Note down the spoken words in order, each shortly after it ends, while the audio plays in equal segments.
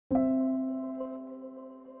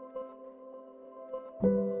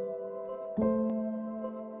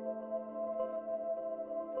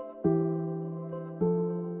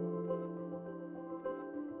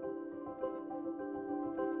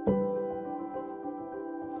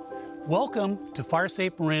Welcome to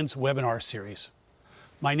FireSafe Marin's webinar series.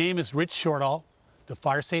 My name is Rich Shortall, the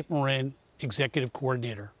FireSafe Marin Executive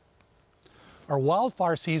Coordinator. Our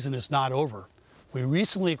wildfire season is not over. We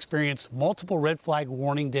recently experienced multiple red flag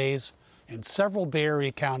warning days, and several Bay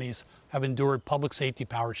Area counties have endured public safety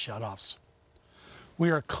power shutoffs. We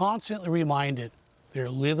are constantly reminded they are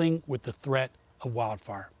living with the threat of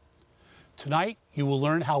wildfire. Tonight, you will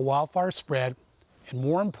learn how wildfires spread, and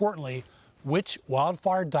more importantly, which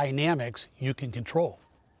wildfire dynamics you can control.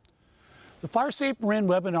 The FireSafe Marin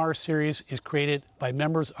webinar series is created by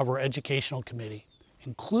members of our educational committee,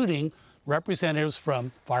 including representatives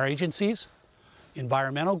from fire agencies,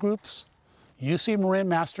 environmental groups, UC Marin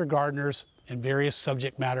Master Gardeners, and various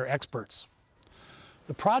subject matter experts.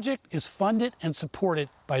 The project is funded and supported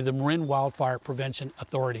by the Marin Wildfire Prevention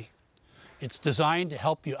Authority. It's designed to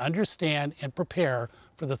help you understand and prepare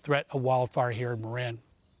for the threat of wildfire here in Marin.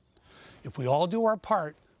 If we all do our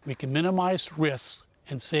part, we can minimize risks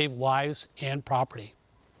and save lives and property.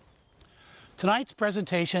 Tonight's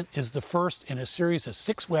presentation is the first in a series of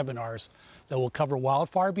 6 webinars that will cover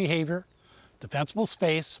wildfire behavior, defensible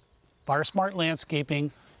space, fire smart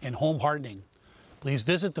landscaping, and home hardening. Please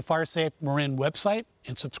visit the FireSafe Marin website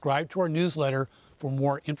and subscribe to our newsletter for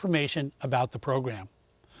more information about the program.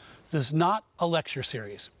 This is not a lecture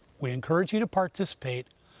series. We encourage you to participate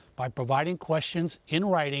by providing questions in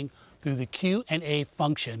writing through the Q&A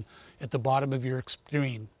function at the bottom of your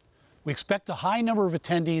screen. We expect a high number of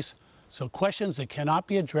attendees, so questions that cannot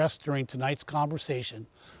be addressed during tonight's conversation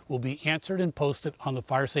will be answered and posted on the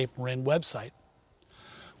FireSafe Marin website.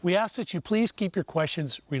 We ask that you please keep your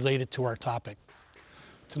questions related to our topic.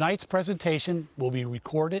 Tonight's presentation will be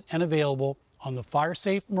recorded and available on the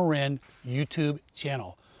FireSafe Marin YouTube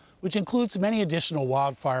channel, which includes many additional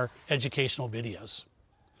wildfire educational videos.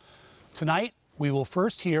 Tonight, we will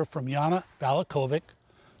first hear from Yana Valachovic,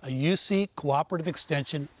 a UC Cooperative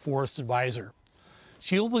Extension Forest Advisor.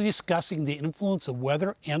 She will be discussing the influence of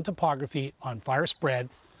weather and topography on fire spread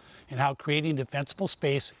and how creating defensible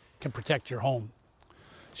space can protect your home.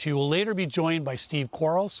 She will later be joined by Steve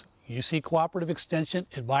Quarles, UC Cooperative Extension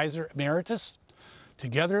Advisor Emeritus.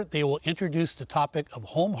 Together, they will introduce the topic of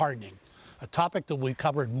home hardening, a topic that will be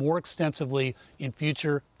covered more extensively in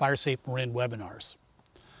future FireSafe Marin webinars.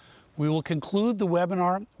 We will conclude the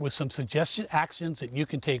webinar with some suggested actions that you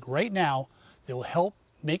can take right now that will help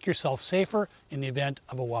make yourself safer in the event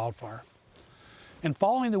of a wildfire. And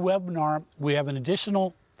following the webinar, we have an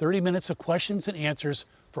additional 30 minutes of questions and answers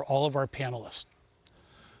for all of our panelists.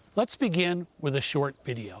 Let's begin with a short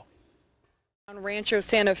video. On Rancho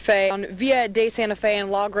Santa Fe, on Villa de Santa Fe and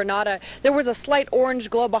La Granada, there was a slight orange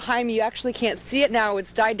glow behind me. You actually can't see it now.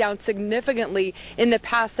 It's died down significantly in the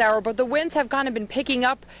past hour, but the winds have kind of been picking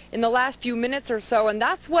up in the last few minutes or so, and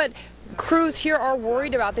that's what crews here are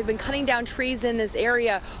worried about. They've been cutting down trees in this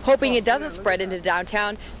area, hoping it doesn't spread into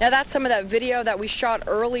downtown. Now that's some of that video that we shot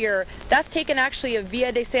earlier. That's taken actually of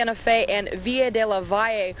Villa de Santa Fe and Villa de la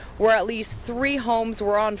Valle, where at least 3 homes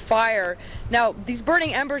were on fire. Now these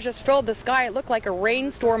burning embers just filled the sky. It looked like a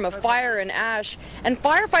rainstorm of fire and ash. And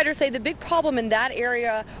firefighters say the big problem in that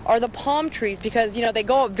area are the palm trees, because they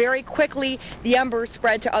go up very quickly. The embers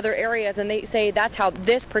spread to other areas, and they say that's how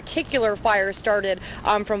this particular fire started,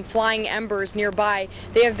 from flying embers nearby.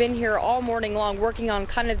 They have been here all morning long working on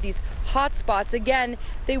kind of these hot spots. Again,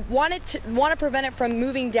 they want to prevent it from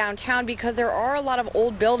moving downtown because there are a lot of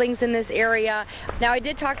old buildings in this area. Now I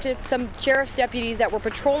did talk to some sheriff's deputies that were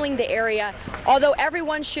patrolling the area. Although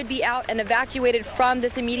everyone should be out and evacuated from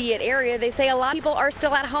this immediate area, they say a lot of people are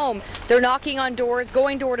still at home. They're knocking on doors,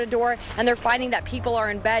 going door to door, and they're finding that people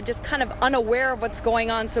are in bed, just kind of unaware of what's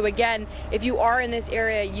going on. So again, if you are in this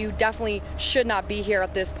area, you definitely should not be here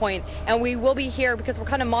at this point. And we will be here because we're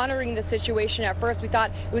kind of monitoring the situation. At first we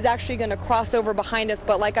thought it was actually going to cross over behind us,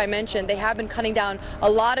 but like I mentioned, they have been cutting down a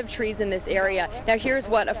lot of trees in this area. Now here's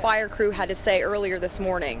what a fire crew had to say earlier this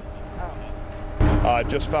morning.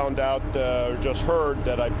 Just found out, just heard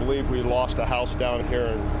that I believe we lost a house down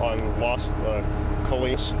here on Los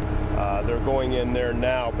Colinas. They're going in there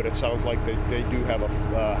now, but it sounds like they do have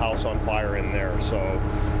a house on fire in there. So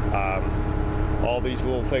all these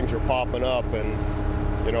little things are popping up,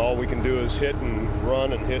 and all we can do is hit and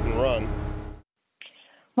run and hit and run.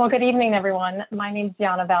 Well, good evening, everyone. My name is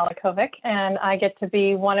Yana Valachovic, and I get to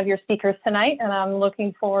be one of your speakers tonight, and I'm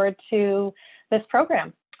looking forward to this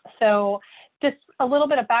program. So just a little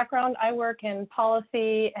bit of background. I work in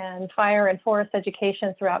policy and fire and forest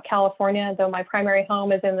education throughout California, though my primary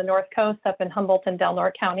home is in the North Coast up in Humboldt and Del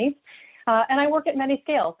Norte counties. And I work at many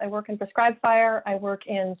scales. I work in prescribed fire. I work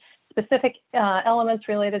in specific elements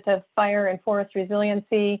related to fire and forest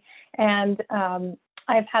resiliency. And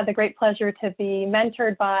I've had the great pleasure to be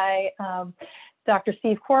mentored by Dr.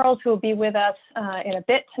 Steve Quarles, who will be with us in a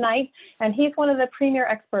bit tonight, and he's one of the premier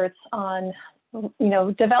experts on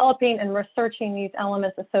developing and researching these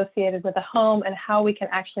elements associated with the home and how we can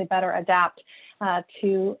actually better adapt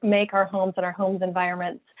to make our homes and our homes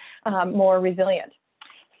environments more resilient.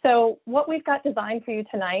 So what we've got designed for you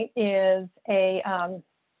tonight is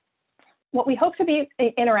what we hope to be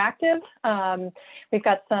interactive. We've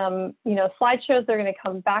got some, slideshows that are going to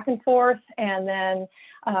come back and forth, and then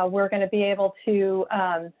we're going to be able to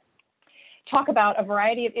talk about a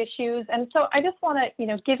variety of issues. And so I just want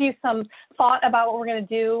to, give you some thought about what we're going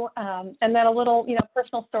to do, and then a little,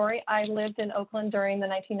 personal story. I lived in Oakland during the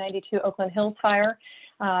 1992 Oakland Hills fire,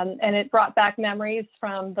 and it brought back memories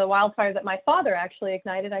from the wildfire that my father actually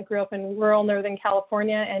ignited. I grew up in rural Northern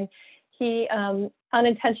California, and he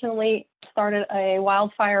unintentionally started a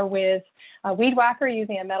wildfire with a weed whacker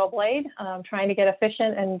using a metal blade, trying to get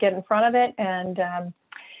efficient and get in front of it, and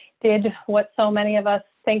did what so many of us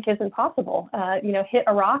think isn't possible. Hit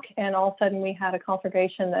a rock, and all of a sudden we had a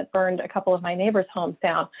conflagration that burned a couple of my neighbors' homes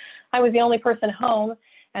down. I was the only person home,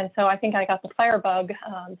 and so I think I got the fire bug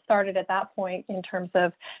started at that point in terms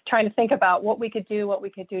of trying to think about what we could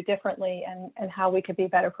do differently, and how we could be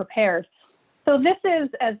better prepared. So this is,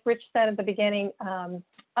 as Rich said at the beginning,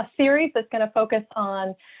 a series that's going to focus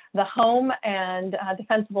on the home and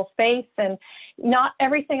defensible space. And not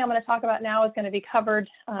everything I'm going to talk about now is going to be covered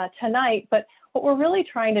tonight, but what we're really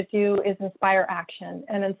trying to do is inspire action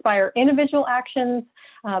and inspire individual actions,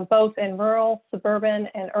 both in rural, suburban,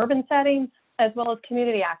 and urban settings, as well as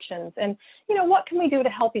community actions. And, what can we do to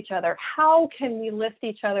help each other? How can we lift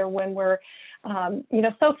each other when we're,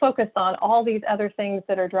 so focused on all these other things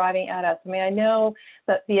that are driving at us? I mean, I know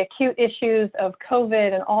that the acute issues of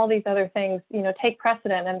COVID and all these other things, take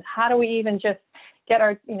precedent. And how do we even just get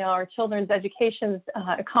our children's educations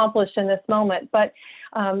accomplished in this moment? But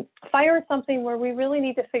fire is something where we really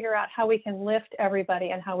need to figure out how we can lift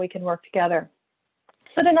everybody and how we can work together.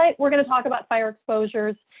 So tonight we're going to talk about fire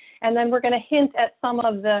exposures, and then we're going to hint at some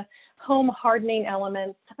of the home hardening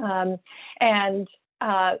elements, and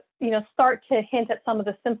start to hint at some of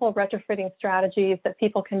the simple retrofitting strategies that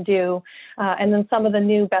people can do, and then some of the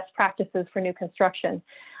new best practices for new construction.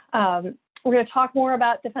 We're going to talk more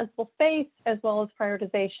about defensible space as well as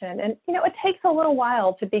prioritization. And, it takes a little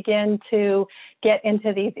while to begin to get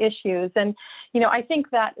into these issues. And, I think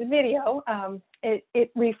that video,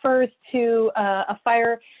 it refers to a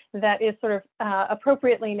fire that is sort of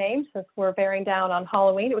appropriately named, since we're bearing down on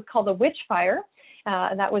Halloween. It was called the Witch Fire.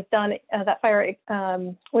 And that was done, that fire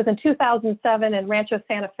was in 2007 in Rancho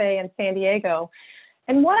Santa Fe in San Diego.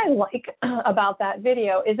 And what I like about that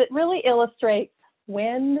video is it really illustrates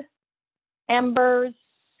wind, embers.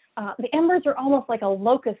 The embers are almost like a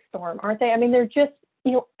locust storm, aren't they? I mean, they're just,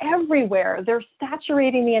 everywhere. They're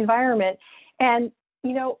saturating the environment. And,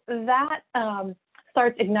 that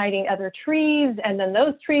starts igniting other trees, and then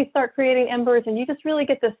those trees start creating embers, and you just really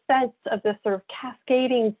get the sense of this sort of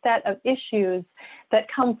cascading set of issues that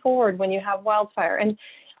come forward when you have wildfire. And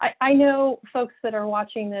I know folks that are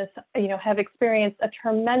watching this, have experienced a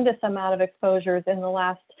tremendous amount of exposures in the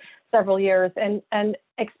last several years, and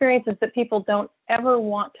experiences that people don't ever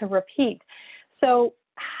want to repeat. So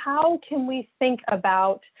how can we think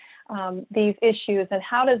about these issues, and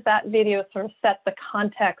how does that video sort of set the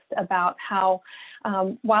context about how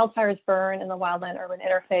wildfires burn in the wildland-urban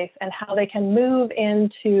interface, and how they can move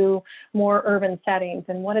into more urban settings,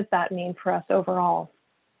 and what does that mean for us overall?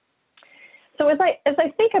 So as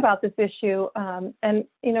I think about this issue, and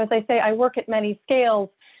as I say, I work at many scales,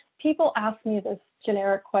 people ask me this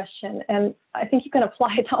generic question, and I think you can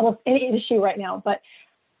apply it to almost any issue right now, but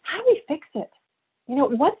how do we fix it?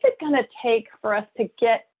 What's it going to take for us to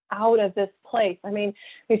get out of this place? I mean,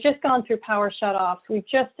 we've just gone through power shutoffs. We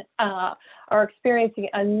just are experiencing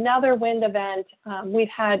another wind event. We've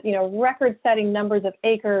had, record-setting numbers of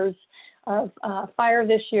acres of fire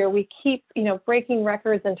this year. We keep, breaking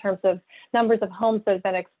records in terms of numbers of homes that have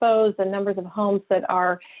been exposed and numbers of homes that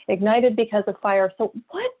are ignited because of fire. So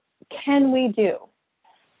what can we do?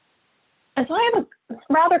 And so I have a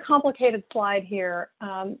rather complicated slide here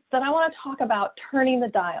that I want to talk about turning the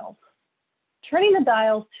dials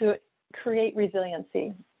to create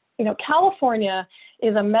resiliency. California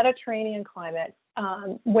is a Mediterranean climate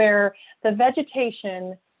where the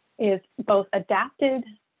vegetation is both adapted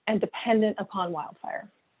and dependent upon wildfire.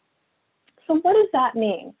 So what does that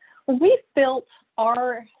mean? Well, we've built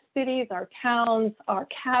our cities, our towns, our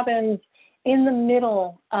cabins in the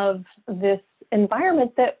middle of this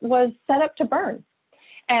environment that was set up to burn.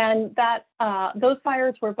 And that those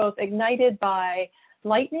fires were both ignited by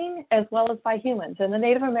lightning as well as by humans. And the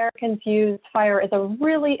Native Americans used fire as a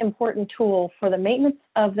really important tool for the maintenance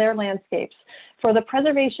of their landscapes, for the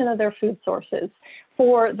preservation of their food sources,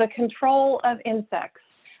 for the control of insects,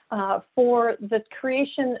 for the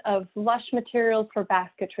creation of lush materials for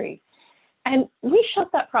basketry. And we shut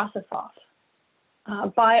that process off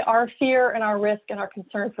by our fear and our risk and our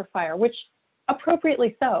concern for fire, which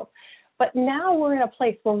appropriately so. But now we're in a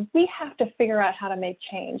place where we have to figure out how to make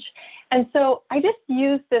change. And so I just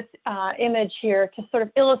used this image here to sort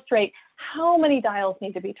of illustrate how many dials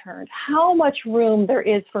need to be turned, how much room there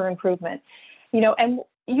is for improvement. You know, and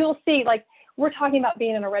you'll see, like, we're talking about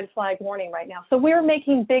being in a red flag warning right now. So we're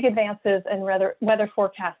making big advances in weather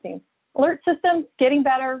forecasting. Alert system getting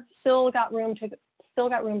better, still got room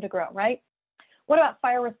to grow, right? What about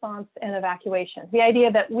fire response and evacuation? The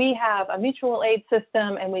idea that we have a mutual aid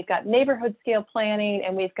system and we've got neighborhood scale planning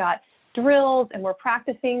and we've got drills and we're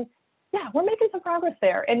practicing. Yeah, we're making some progress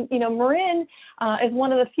there. And, you know, Marin is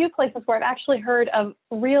one of the few places where I've actually heard of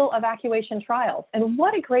real evacuation trials. And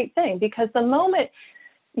what a great thing, because the moment,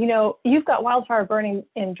 you know, you've got wildfire burning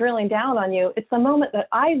and drilling down on you, it's the moment that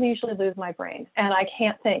I usually lose my brain and I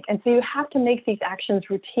can't think. And so you have to make these actions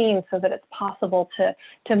routine so that it's possible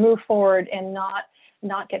to move forward and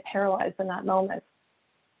not get paralyzed in that moment.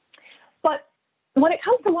 But when it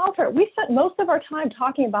comes to wildfire, we spent most of our time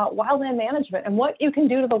talking about wildland management and what you can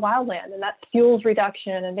do to the wildland, and that's fuels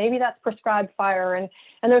reduction, and maybe that's prescribed fire, and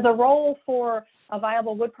there's a role for a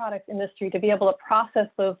viable wood products industry to be able to process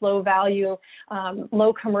those low value,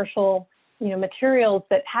 low commercial, you know, materials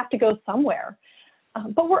that have to go somewhere.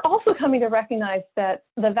 But we're also coming to recognize that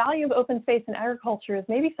the value of open space in agriculture is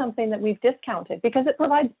maybe something that we've discounted because it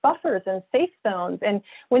provides buffers and safe zones. And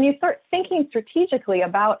when you start thinking strategically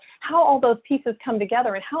about how all those pieces come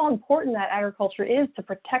together and how important that agriculture is to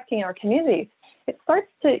protecting our communities, it starts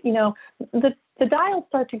to, you know, the dials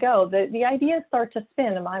start to go, the ideas start to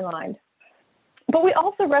spin in my mind. But we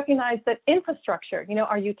also recognize that infrastructure, you know,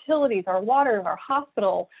 our utilities, our water, our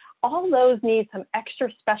hospital, all those need some extra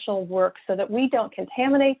special work so that we don't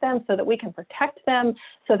contaminate them, so that we can protect them,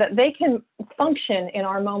 so that they can function in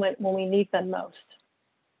our moment when we need them most.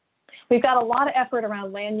 We've got a lot of effort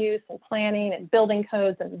around land use and planning and building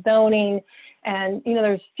codes and zoning. And, you know,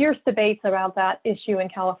 there's fierce debates about that issue in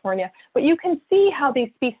California. But you can see how these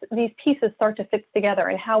pieces start to fit together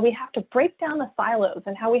and how we have to break down the silos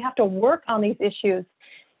and how we have to work on these issues,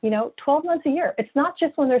 you know, 12 months a year. It's not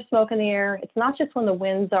just when there's smoke in the air. It's not just when the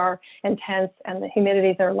winds are intense and the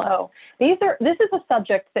humidities are low. This is a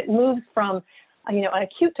subject that moves from, you know, an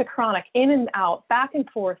acute to chronic, in and out, back and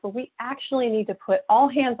forth, where we actually need to put all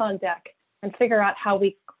hands on deck and figure out how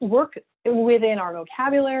we work within our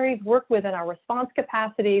vocabularies, work within our response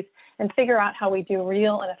capacities, and figure out how we do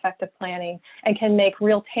real and effective planning and can make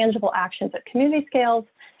real tangible actions at community scales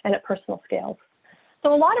and at personal scales.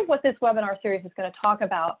 So a lot of what this webinar series is going to talk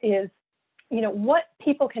about is, you know, what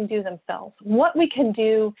people can do themselves, what we can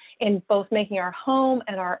do in both making our home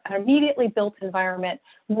and our immediately built environment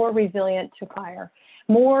more resilient to fire,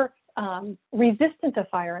 more resistant to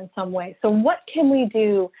fire in some way. So what can we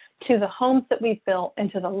do to the homes that we've built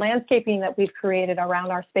and to the landscaping that we've created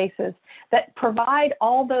around our spaces that provide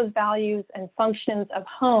all those values and functions of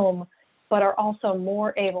home, but are also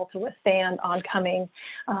more able to withstand oncoming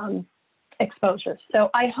exposures. So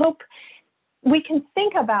I hope we can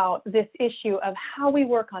think about this issue of how we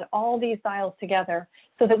work on all these dials together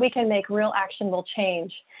so that we can make real actionable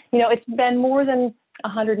change. You know, it's been more than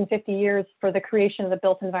 150 years for the creation of the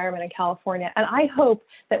built environment in California. And I hope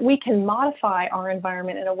that we can modify our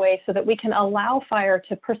environment in a way so that we can allow fire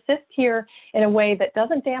to persist here in a way that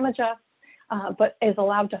doesn't damage us, but is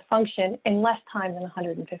allowed to function in less time than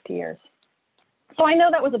 150 years. So I know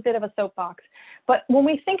that was a bit of a soapbox, but when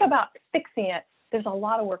we think about fixing it, there's a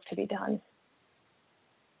lot of work to be done.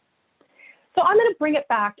 So I'm going to bring it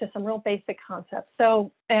back to some real basic concepts.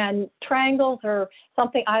 So, and triangles are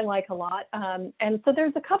something I like a lot. And so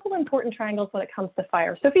there's a couple important triangles when it comes to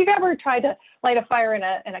fire. So if you've ever tried to light a fire in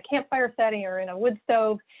a campfire setting or in a wood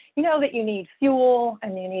stove, you know that you need fuel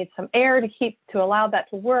and you need some air to allow that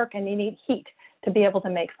to work, and you need heat to be able to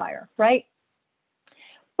make fire, right?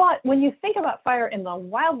 But when you think about fire in the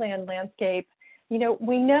wildland landscape, you know,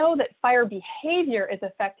 we know that fire behavior is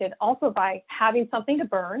affected also by having something to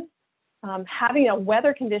burn, having a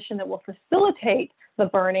weather condition that will facilitate the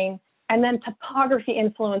burning, and then topography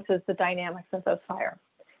influences the dynamics of those fire,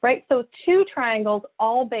 right? So two triangles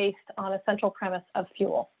all based on a central premise of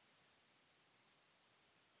fuel.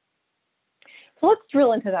 So let's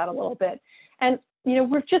drill into that a little bit. And, you know,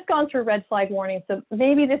 we've just gone through red flag warning, so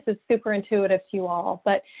maybe this is super intuitive to you all,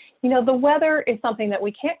 but, you know, the weather is something that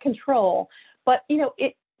we can't control, but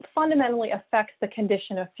it fundamentally affects the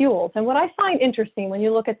condition of fuels. And what I find interesting when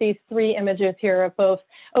you look at these 3 images here of both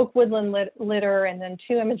oak woodland litter and then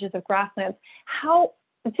 2 images of grasslands, how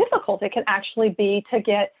difficult it can actually be to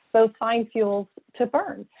get those fine fuels to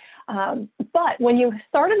burn. But when you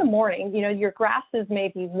start in the morning, your grasses may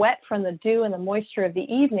be wet from the dew and the moisture of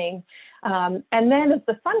the evening. And then as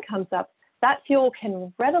the sun comes up, that fuel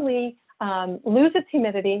can readily lose its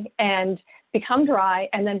humidity and become dry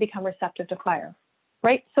and then become receptive to fire.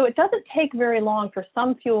 Right? So it doesn't take very long for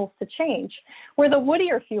some fuels to change, where the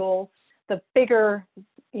woodier fuels, the bigger,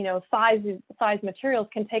 size materials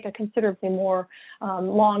can take a considerably more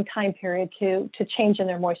long time period to change in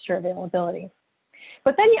their moisture availability.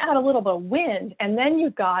 But then you add a little bit of wind, and then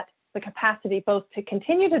you've got the capacity both to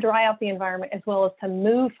continue to dry out the environment as well as to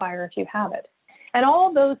move fire if you have it. And all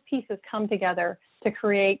of those pieces come together to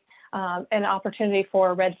create an opportunity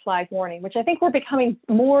for a red flag warning, which I think we're becoming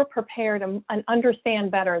more prepared and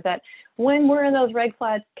understand better that when we're in those red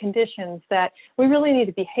flag conditions, that we really need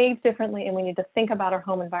to behave differently and we need to think about our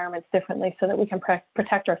home environments differently so that we can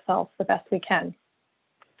protect ourselves the best we can.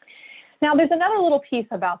 Now, there's another little piece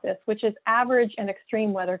about this, which is average and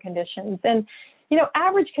extreme weather conditions. And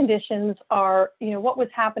average conditions are, what was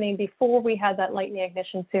happening before we had that lightning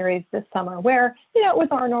ignition series this summer, where, it was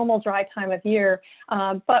our normal dry time of year,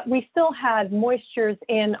 but we still had moistures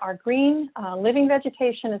in our green living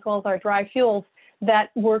vegetation as well as our dry fuels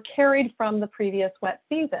that were carried from the previous wet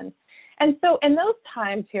season. And so in those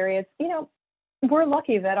time periods, we're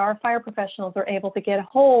lucky that our fire professionals are able to get a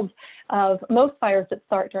hold of most fires that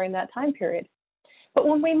start during that time period. But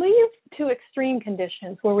when we move to extreme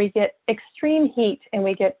conditions where we get extreme heat and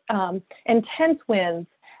we get intense winds,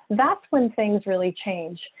 that's when things really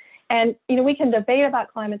change. And we can debate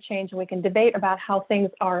about climate change and we can debate about how things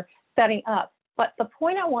are setting up. But the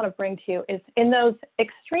point I want to bring to you is in those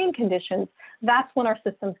extreme conditions, that's when our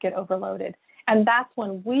systems get overloaded. And that's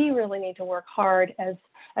when we really need to work hard as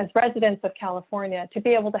residents of California to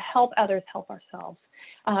be able to help others help ourselves.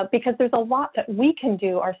 Because there's a lot that we can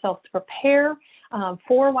do ourselves to prepare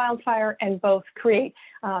for wildfire and both create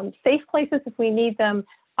safe places if we need them,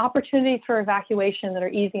 opportunities for evacuation that are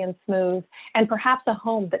easy and smooth, and perhaps a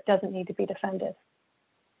home that doesn't need to be defended.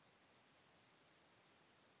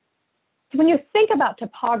 So when you think about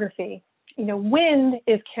topography, wind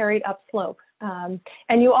is carried upslope.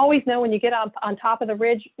 And you always know when you get up on top of the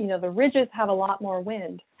ridge, the ridges have a lot more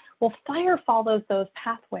wind. Well, fire follows those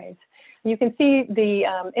pathways. You can see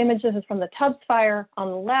the images from the Tubbs fire on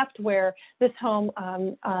the left, where this home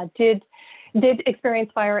did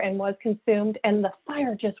experience fire and was consumed, and the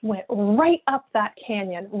fire just went right up that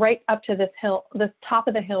canyon, right up to this hill, the top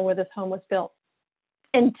of the hill where this home was built.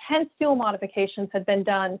 Intense fuel modifications had been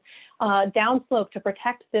done downslope to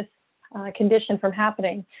protect this condition from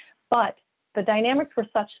happening, but the dynamics were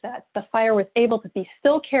such that the fire was able to be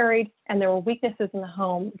still carried, and there were weaknesses in the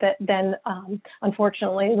home that then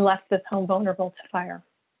unfortunately left this home vulnerable to fire.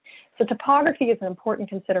 So topography is an important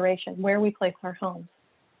consideration, where we place our homes.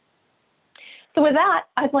 So with that,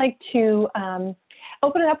 I'd like to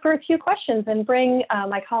open it up for a few questions and bring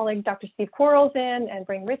my colleague, Dr. Steve Quarles, in and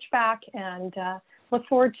bring Rich back, and look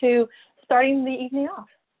forward to starting the evening off.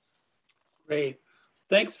 Great.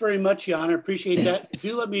 Thanks very much, Yana. Appreciate that.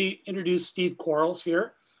 Do let me introduce Steve Quarles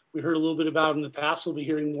here. We heard a little bit about him in the past. We'll be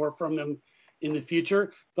hearing more from him in the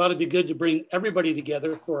future. Thought it'd be good to bring everybody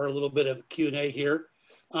together for a little bit of Q&A here.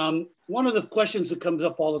 One of the questions that comes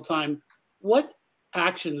up all the time, what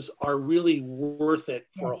actions are really worth it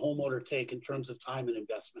for a homeowner to take in terms of time and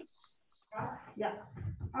investment? Yeah.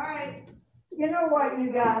 All right. You know what,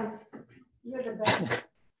 you guys? You're the best.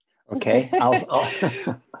 Okay, I'll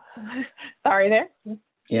Sorry there.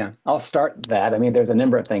 Yeah, I'll start that. I mean, there's a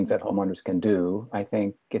number of things that homeowners can do. I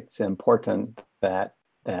think it's important that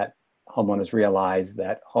homeowners realize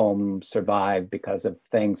that homes survive because of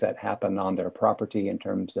things that happen on their property in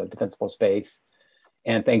terms of defensible space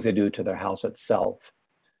and things they do to their house itself.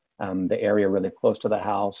 The area really close to the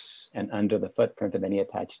house and under the footprint of any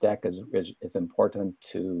attached deck is important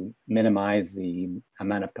to minimize the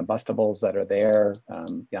amount of combustibles that are there.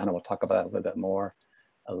 Yana will talk about that a little bit more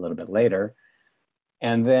a little bit later.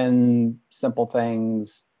 And then simple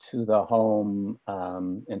things to the home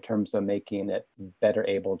in terms of making it better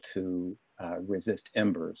able to resist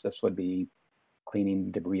embers. This would be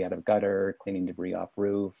cleaning debris out of gutter, cleaning debris off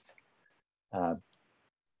roof,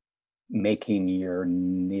 making your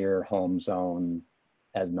near home zone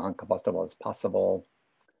as non-combustible as possible.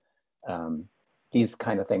 These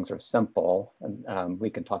kind of things are simple, and we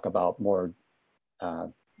can talk about more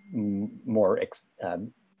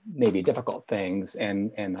maybe difficult things.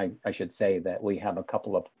 And I should say that we have a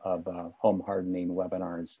couple of home hardening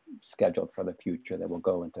webinars scheduled for the future that will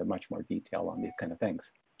go into much more detail on these kind of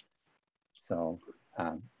things. So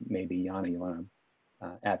maybe Yana, you want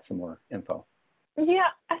to add some more info? Yeah,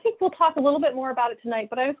 I think we'll talk a little bit more about it tonight,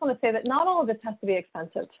 but I just want to say that not all of this has to be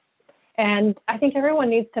expensive. And I think everyone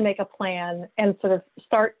needs to make a plan and sort of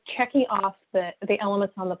start checking off the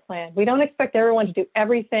elements on the plan. We don't expect everyone to do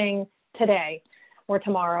everything today or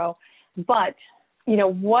tomorrow, but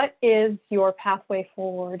what is your pathway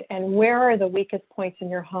forward, and where are the weakest points in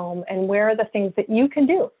your home, and where are the things that you can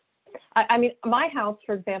do? I mean, my house,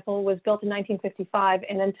 for example, was built in 1955,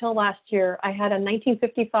 and until last year, I had a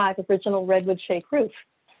 1955 original redwood shake roof.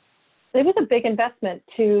 It was a big investment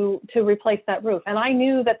to replace that roof, and I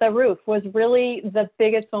knew that the roof was really the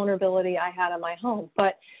biggest vulnerability I had in my home.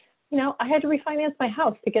 But I had to refinance my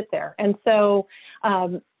house to get there, and so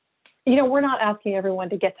we're not asking everyone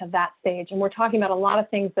to get to that stage, and we're talking about a lot of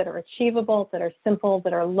things that are achievable, that are simple,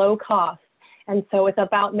 that are low cost, and so it's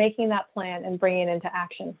about making that plan and bringing it into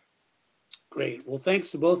action. Great. Well, thanks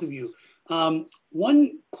to both of you.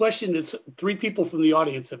 One question that 3 people from the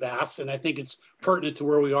audience have asked, and I think it's pertinent to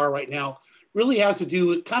where we are right now, really has to do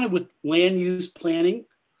with kind of with land use planning.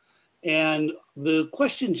 And the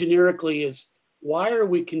question generically is, why are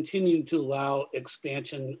we continuing to allow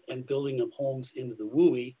expansion and building of homes into the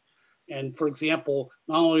WUI? And for example,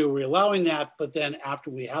 not only are we allowing that, but then after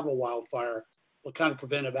we have a wildfire, what kind of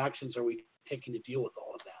preventive actions are we taking to deal with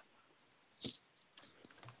all of that?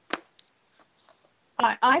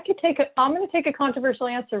 I'm going to take a controversial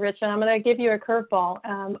answer, Rich, and I'm going to give you a curveball.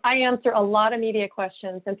 I answer a lot of media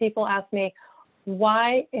questions, and people ask me,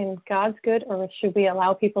 why in God's good earth should we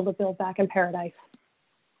allow people to build back in paradise?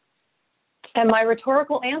 And my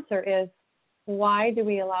rhetorical answer is, why do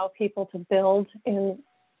we allow people to build in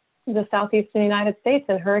the southeastern United States,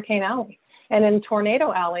 in Hurricane Alley and in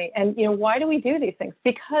Tornado Alley? And why do we do these things?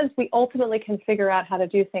 Because we ultimately can figure out how to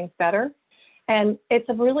do things better. And it's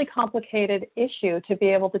a really complicated issue to be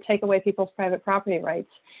able to take away people's private property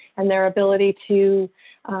rights and their ability to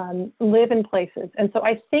live in places. And so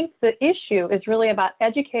I think the issue is really about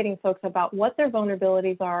educating folks about what their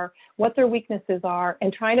vulnerabilities are, what their weaknesses are,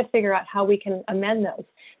 and trying to figure out how we can amend those.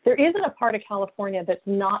 There isn't a part of California that's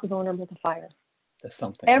not vulnerable to fire. There's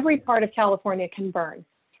something. Every part of California can burn.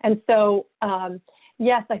 And so,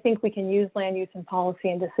 yes, I think we can use land use and policy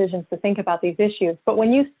and decisions to think about these issues. But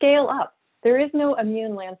when you scale up, there is no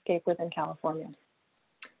immune landscape within California.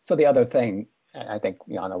 So the other thing, I think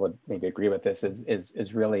Yana would maybe agree with this,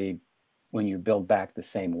 is really when you build back the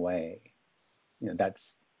same way,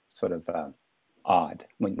 that's sort of odd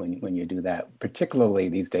when you do that, particularly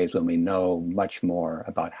these days when we know much more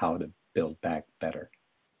about how to build back better.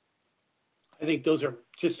 I think those are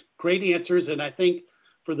just great answers. And I think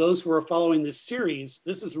for those who are following this series,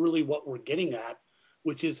 this is really what we're getting at,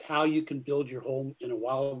 which is how you can build your home in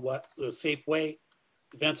a safe way,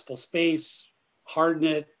 defensible space, harden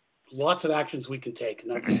it, lots of actions we can take.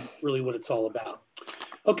 And that's really what it's all about.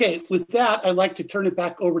 Okay, with that, I'd like to turn it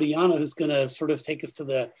back over to Yana, who's gonna sort of take us to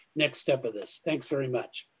the next step of this. Thanks very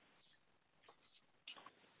much.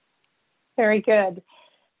 Very good.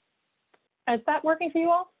 Is that working for you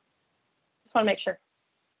all? Just wanna make sure.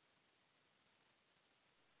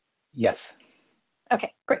 Yes.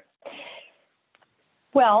 Okay, great.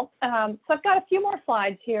 Well, so I've got a few more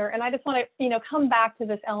slides here, and I just want to, come back to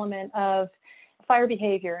this element of fire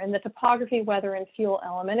behavior and the topography, weather, and fuel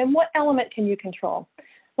element. And what element can you control?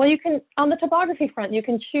 Well, you can, on the topography front, you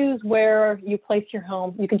can choose where you place your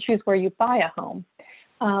home. You can choose where you buy a home.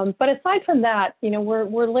 But aside from that,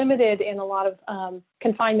 we're limited in a lot of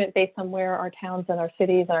confinement based on where our towns and our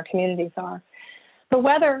cities and our communities are. The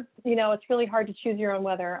weather, it's really hard to choose your own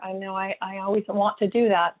weather. I know I always want to do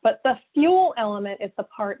that, but the fuel element is the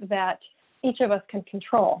part that each of us can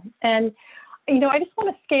control. And, I just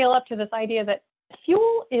want to scale up to this idea that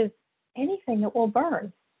fuel is anything that will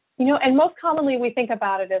burn, and most commonly we think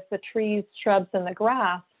about it as the trees, shrubs, and the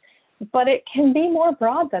grass, but it can be more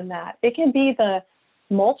broad than that. It can be the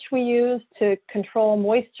mulch we use to control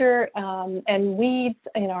moisture and weeds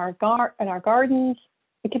in our gardens.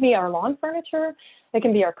 It can be our lawn furniture. It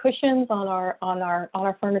can be our cushions on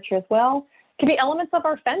our furniture as well. It can be elements of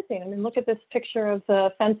our fencing. I mean, look at this picture of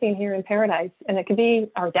the fencing here in Paradise. And it could be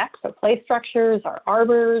our decks, our play structures, our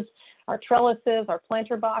arbors, our trellises, our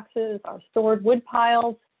planter boxes, our stored wood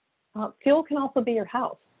piles. Fuel can also be your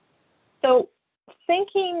house. So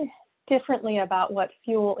thinking differently about what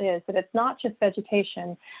fuel is, that it's not just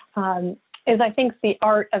vegetation, is I think the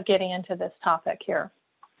art of getting into this topic here.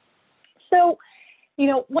 So,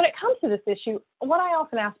 when it comes to this issue, what I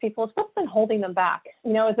often ask people is what's been holding them back?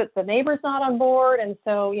 Is it the neighbor's not on board? And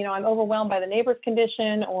so, I'm overwhelmed by the neighbor's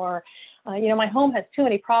condition, or, my home has too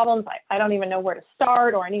many problems. I don't even know where to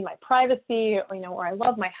start, or I need my privacy, or I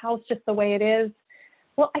love my house just the way it is.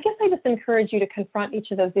 Well, I guess I just encourage you to confront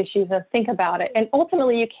each of those issues and think about it. And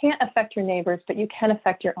ultimately, you can't affect your neighbors, but you can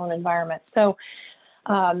affect your own environment. So,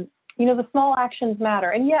 the small actions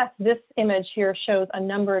matter. And yes, this image here shows a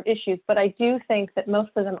number of issues, but I do think that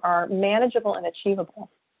most of them are manageable and achievable.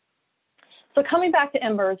 So coming back to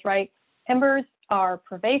embers, right? Embers are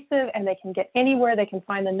pervasive and they can get anywhere. They can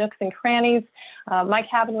find the nooks and crannies. My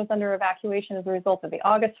cabin was under evacuation as a result of the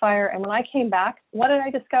August fire. And when I came back, what did I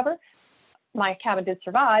discover? My cabin did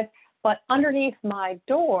survive, but underneath my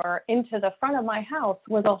door into the front of my house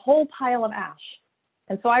was a whole pile of ash.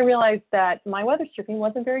 And so I realized that my weather stripping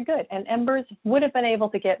wasn't very good, and embers would have been able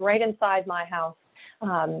to get right inside my house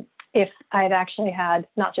if I had actually had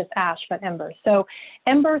not just ash, but embers. So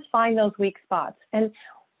embers find those weak spots. And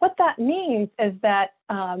what that means is that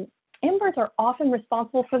embers are often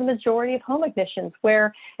responsible for the majority of home ignitions,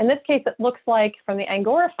 where in this case, it looks like from the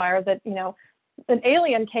Angora fire that, an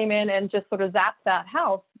alien came in and just sort of zapped that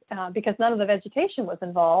house because none of the vegetation was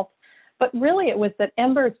involved. But really, it was that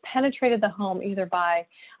embers penetrated the home either by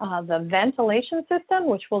the ventilation system,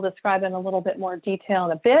 which we'll describe in a little bit more detail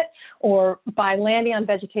in a bit, or by landing on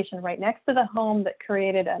vegetation right next to the home that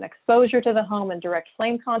created an exposure to the home and direct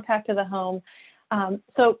flame contact to the home.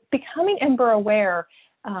 So becoming ember aware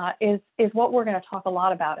is what we're going to talk a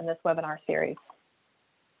lot about in this webinar series.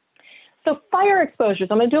 So fire exposures,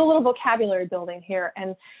 I'm going to do a little vocabulary building here.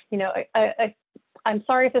 And, I'm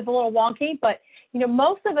sorry if it's a little wonky, but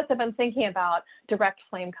most of us have been thinking about direct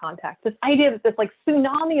flame contact. This idea that this like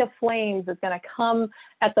tsunami of flames is going to come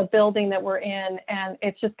at the building that we're in, and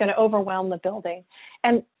it's just going to overwhelm the building.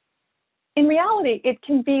 And in reality, it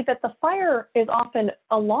can be that the fire is often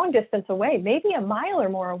a long distance away, maybe a mile or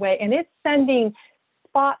more away, and it's sending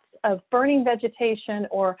spots of burning vegetation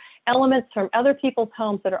or elements from other people's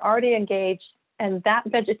homes that are already engaged, and that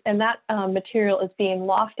material is being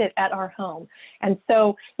lofted at our home. And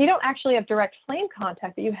so you don't actually have direct flame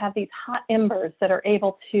contact, but you have these hot embers that are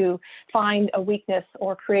able to find a weakness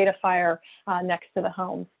or create a fire next to the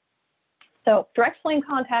home. So direct flame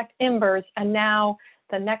contact, embers, and now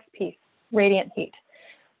the next piece, radiant heat.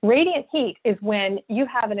 Radiant heat is when you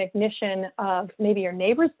have an ignition of maybe your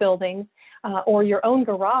neighbor's building or your own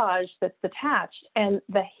garage that's detached, and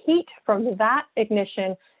the heat from that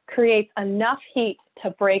ignition creates enough heat to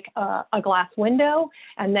break a glass window,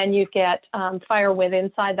 and then you get fire with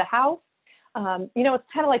inside the house. It's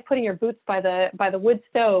kind of like putting your boots by the wood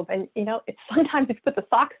stove, and it's sometimes if you put the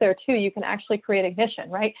socks there too, you can actually create ignition,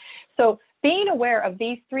 right? So being aware of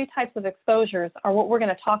these three types of exposures are what we're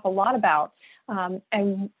going to talk a lot about,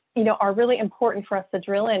 and are really important for us to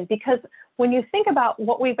drill in, because when you think about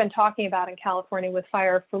what we've been talking about in California with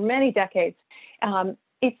fire for many decades,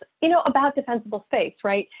 it's, about defensible space,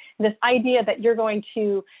 right? This idea that you're going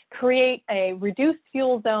to create a reduced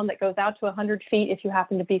fuel zone that goes out to 100 feet if you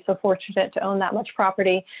happen to be so fortunate to own that much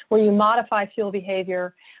property, where you modify fuel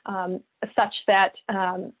behavior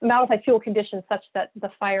modify fuel conditions such that the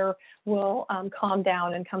fire will calm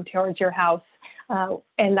down and come towards your house.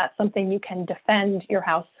 And that's something you can defend your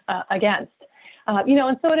house against.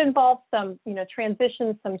 And so it involves some,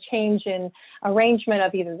 transitions, some change in arrangement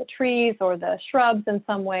of either the trees or the shrubs in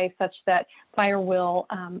some way such that fire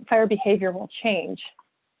behavior will change.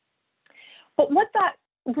 But what that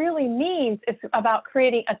really means is about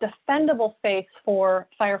creating a defendable space for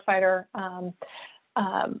firefighter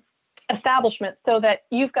establishment, so that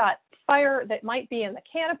you've got fire that might be in the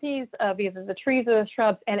canopies of either the trees or the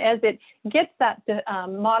shrubs, and as it gets that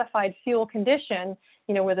modified fuel condition,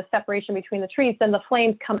 where the separation between the trees, then the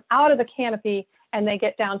flames come out of the canopy and they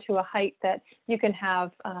get down to a height that you can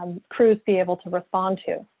have crews be able to respond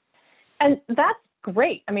to. And that's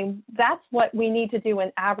great. I mean, that's what we need to do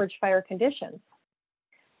in average fire conditions.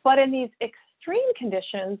 But in these extreme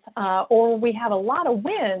conditions, or we have a lot of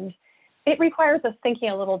wind, it requires us thinking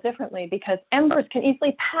a little differently, because embers can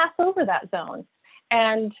easily pass over that zone,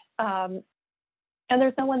 and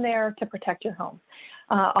there's no one there to protect your home.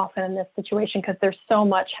 Often in this situation, because there's so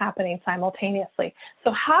much happening simultaneously.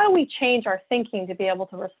 So how do we change our thinking to be able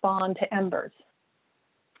to respond to embers?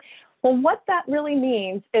 Well, what that really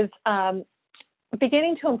means is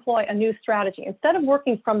beginning to employ a new strategy. Instead of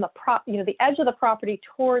working from the edge of the property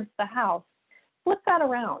towards the house, flip that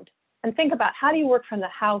around and think about how do you work from the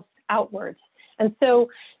house outwards. And so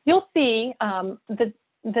you'll see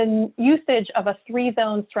the usage of a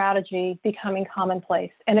 3-zone strategy becoming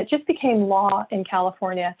commonplace. And it just became law in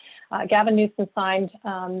California. Gavin Newsom signed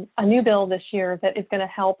a new bill this year that is going to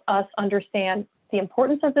help us understand the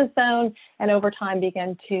importance of this zone and over time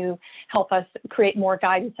begin to help us create more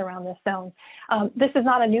guidance around this zone. This is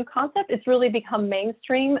not a new concept. It's really become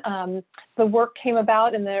mainstream. The work came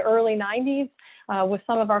about in the early 90s with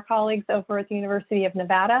some of our colleagues over at the University of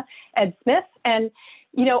Nevada, Ed Smith. And,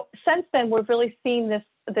 you know, since then, we've really seen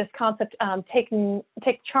this concept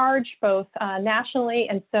take charge both nationally.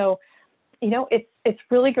 And so, you know, it's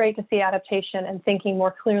really great to see adaptation and thinking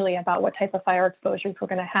more clearly about what type of fire exposures we're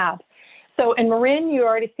going to have. So in Marin, you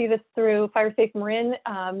already see this through Fire Safe Marin,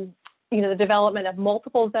 you know, the development of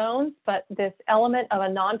multiple zones, but this element of a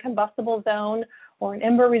non-combustible zone or an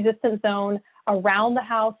ember-resistant zone around the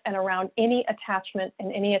house and around any attachment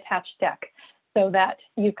and any attached deck, so that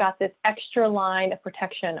you've got this extra line of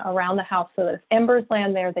protection around the house so that if embers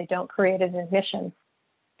land there, they don't create an ignition.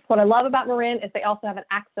 What I love about Marin is they also have an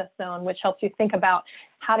access zone, which helps you think about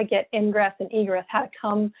how to get ingress and egress, how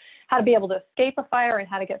to be able to escape a fire and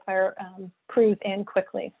how to get fire crews in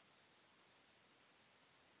quickly.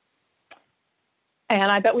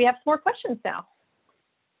 And I bet we have some more questions now.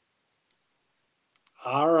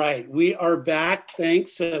 All right, we are back.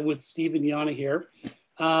 Thanks with Steve and Yana here.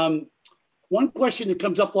 One question that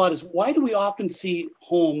comes up a lot is, why do we often see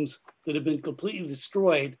homes that have been completely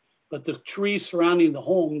destroyed, but the trees surrounding the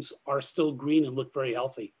homes are still green and look very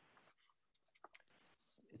healthy?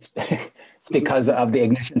 It's because of the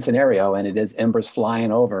ignition scenario, and it is embers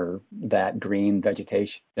flying over that green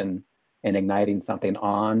vegetation and igniting something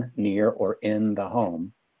on, near, or in the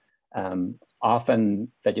home.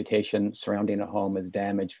 Often vegetation surrounding a home is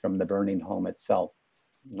damaged from the burning home itself,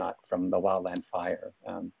 not from the wildland fire.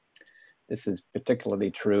 This is particularly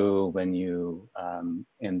true when you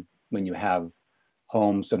have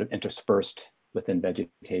homes sort of interspersed within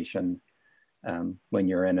vegetation. When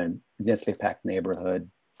you're in a densely packed neighborhood,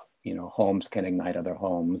 you know, homes can ignite other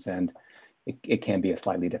homes, and it can be a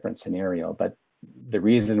slightly different scenario. But the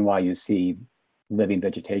reason why you see living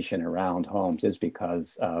vegetation around homes is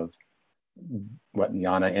because of what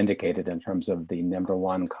Yana indicated in terms of the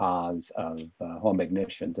 #1 cause of home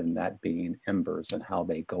ignitions, and that being embers and how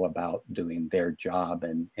they go about doing their job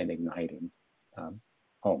and igniting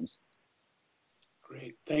homes.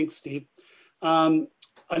 Great, thanks, Steve.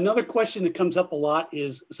 Another question that comes up a lot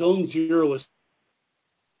is Zone 0 is.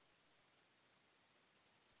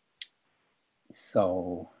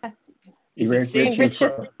 So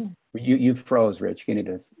you froze, Rich. You need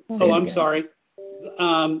to. Oh, I'm sorry.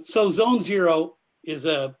 So Zone 0 is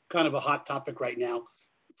a kind of a hot topic right now.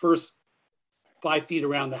 First 5 feet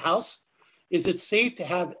around the house. Is it safe to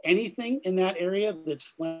have anything in that area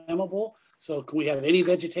that's flammable? So can we have any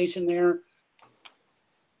vegetation there?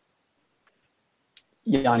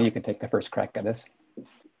 Yana, you can take the first crack at this.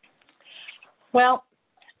 Well,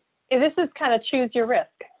 this is kind of choose your risk.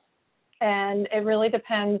 And it really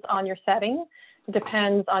depends on your setting. It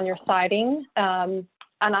depends on your siding.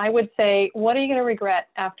 And I would say, what are you going to regret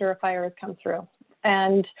after a fire has come through?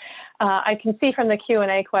 And I can see from the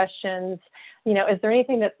Q&A questions, you know, is there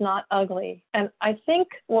anything that's not ugly? And I think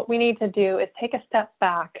what we need to do is take a step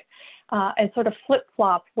back and sort of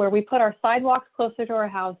flip-flop, where we put our sidewalks closer to our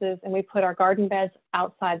houses and we put our garden beds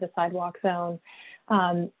outside the sidewalk zone.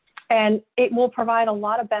 And it will provide a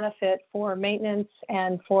lot of benefit for maintenance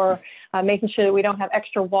and for making sure that we don't have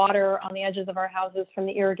extra water on the edges of our houses from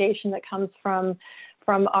the irrigation that comes from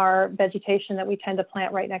our vegetation that we tend to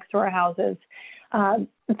plant right next to our houses.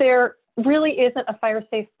 There really isn't a fire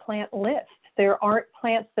safe plant list. There aren't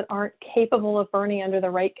plants that aren't capable of burning under the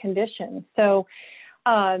right conditions. So,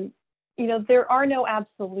 you know, there are no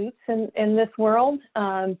absolutes in this world,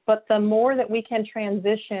 but the more that we can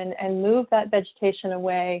transition and move that vegetation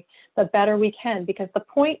away, the better we can. Because the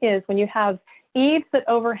point is, when you have eaves that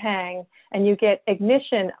overhang and you get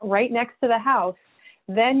ignition right next to the house,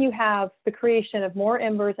 then you have the creation of more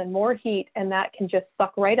embers and more heat, and that can just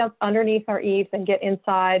suck right up underneath our eaves and get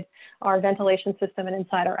inside our ventilation system and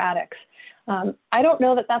inside our attics. I don't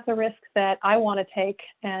know that that's a risk that I want to take.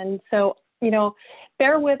 And so, you know,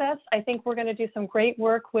 bear with us. I think we're going to do some great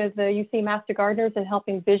work with the UC Master Gardeners in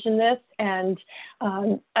helping vision this. And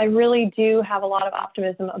I really do have a lot of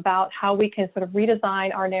optimism about how we can sort of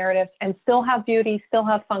redesign our narratives and still have beauty, still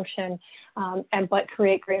have function, but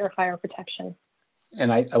create greater fire protection.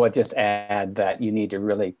 And I would just add that you need to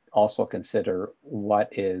really also consider what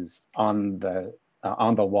is on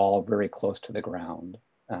the wall very close to the ground.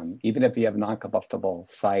 Even if you have non-combustible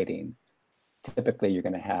siding, typically you're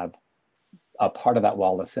going to have a part of that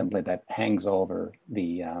wall assembly that hangs over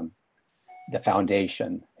the the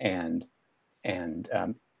foundation, and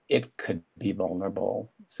it could be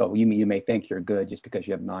vulnerable. So you may think you're good just because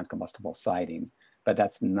you have non-combustible siding, but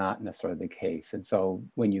that's not necessarily the case. And so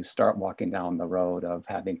when you start walking down the road of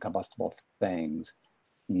having combustible things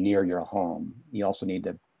near your home, you also need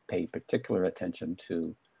to pay particular attention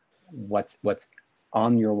to what's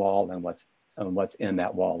on your wall and what's in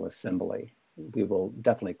that wall assembly. We will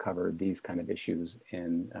definitely cover these kind of issues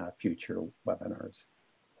in future webinars.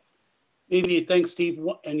 Maybe, thanks, Steve.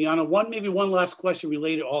 And Yana, maybe one last question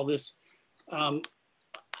related to all this.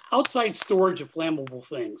 Outside storage of flammable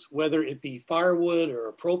things, whether it be firewood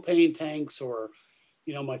or propane tanks or,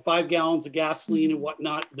 you know, my 5 gallons of gasoline and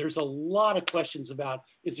whatnot, there's a lot of questions about,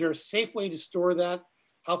 is there a safe way to store that?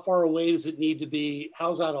 How far away does it need to be?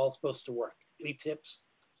 How's that all supposed to work? Any tips?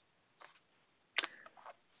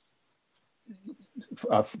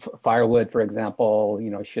 Firewood, for example,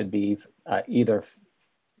 you know, should be either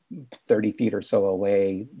 30 feet or so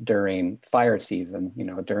away during fire season. You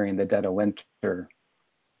know, during the dead of winter,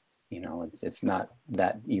 you know, it's not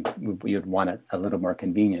that you'd want it a little more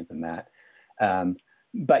convenient than that.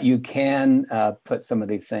 But you can put some of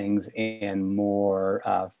these things in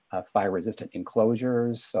more fire resistant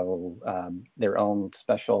enclosures. So their own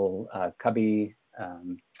special cubby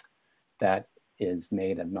that is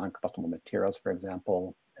made of non-combustible materials, for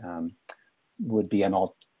example, would be an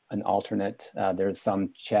alternate. There's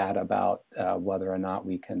some chat about whether or not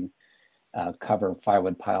we can cover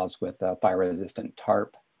firewood piles with a fire-resistant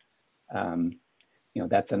tarp. You know,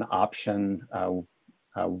 that's an option.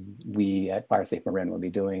 We at FireSafe Marin will be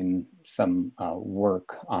doing some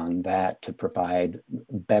work on that to provide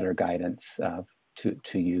better guidance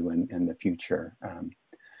to you in the future.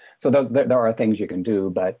 So there are things you can do,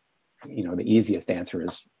 but you know, the easiest answer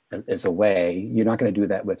is away. You're not going to do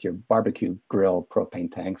that with your barbecue grill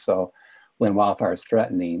propane tank. So when wildfire is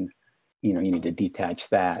threatening, you know, you need to detach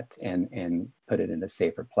that and put it in a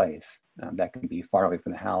safer place. That can be far away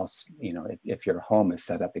from the house. You know, if your home is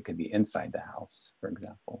set up, it could be inside the house, for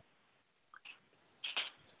example.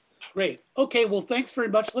 Great. Okay, well, thanks very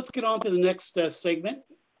much. Let's get on to the next segment.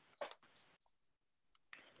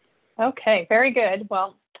 Okay, very good.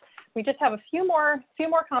 Well, we just have a few more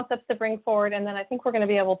concepts to bring forward, and then I think we're going to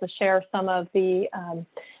be able to share some of the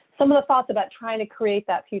thoughts about trying to create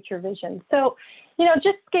that future vision. So, you know,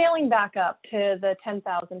 just scaling back up to the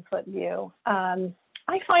 10,000-foot view,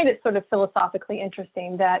 I find it sort of philosophically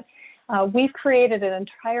interesting that we've created an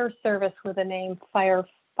entire service with the name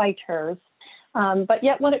firefighters, but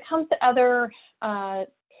yet when it comes to other,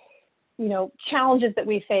 you know, challenges that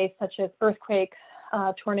we face, such as earthquakes,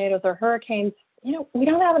 tornadoes, or hurricanes, you know, we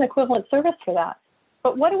don't have an equivalent service for that.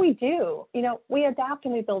 But what do? You know, we adapt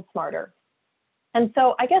and we build smarter. And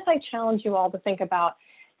so I guess I challenge you all to think about,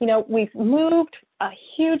 you know, we've moved a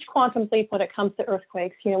huge quantum leap when it comes to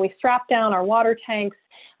earthquakes. You know, we strapped down our water tanks.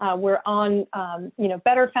 We're on, you know,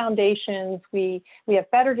 better foundations. We have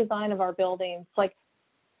better design of our buildings. Like,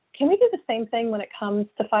 can we do the same thing when it comes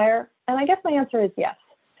to fire? And I guess my answer is yes.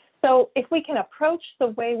 So if we can approach the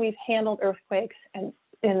way we've handled earthquakes and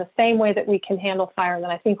in the same way that we can handle fire,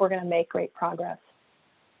 then I think we're going to make great progress.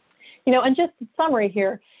 You know, and just in summary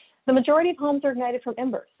here, the majority of homes are ignited from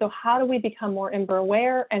embers. So how do we become more ember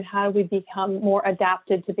aware, and how do we become more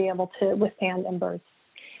adapted to be able to withstand embers?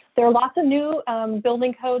 There are lots of new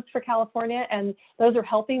building codes for California, and those are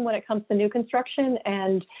helping when it comes to new construction.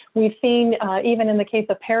 And we've seen, even in the case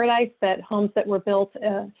of Paradise, that homes that were built,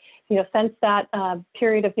 you know, since that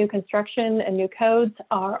period of new construction and new codes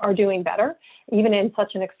are doing better, even in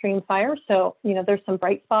such an extreme fire. So, you know, there's some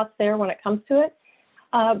bright spots there when it comes to it.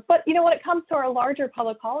 But, you know, when it comes to our larger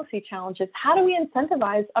public policy challenges, how do we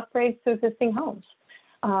incentivize upgrades to existing homes?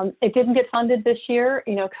 It didn't get funded this year.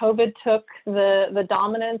 You know, COVID took the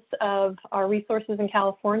dominance of our resources in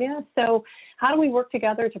California. So how do we work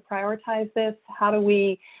together to prioritize this? How do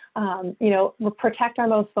we, you know, protect our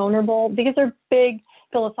most vulnerable? These are big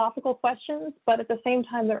philosophical questions, but at the same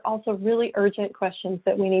time, they're also really urgent questions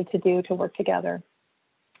that we need to do to work together.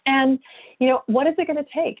 And, you know, what is it going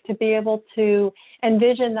to take to be able to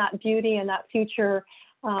envision that beauty and that future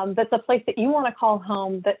that's a place that you want to call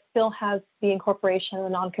home that still has the incorporation of the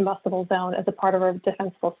non-combustible zone as a part of our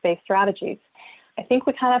defensible space strategies? I think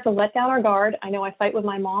we kind of have to let down our guard. I know I fight with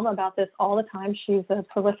my mom about this all the time. She's a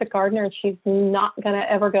prolific gardener and she's not going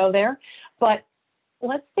to ever go there. But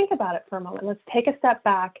let's think about it for a moment. Let's take a step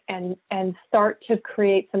back and start to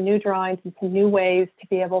create some new drawings and some new ways to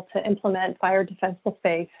be able to implement fire defensible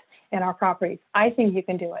space in our properties. I think you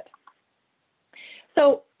can do it.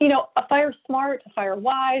 So, you know, a fire smart, a fire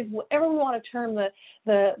wise, whatever we want to term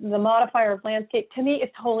the modifier of landscape, to me,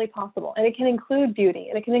 it's totally possible. And it can include beauty,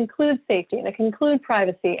 and it can include safety, and it can include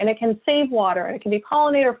privacy, and it can save water, and it can be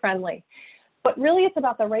pollinator friendly. But really, it's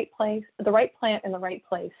about the right place, the right plant in the right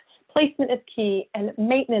place. Placement is key, and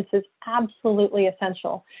maintenance is absolutely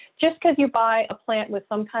essential. Just because you buy a plant with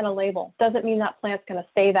some kind of label doesn't mean that plant's going to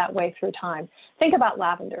stay that way through time. Think about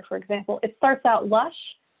lavender, for example. It starts out lush,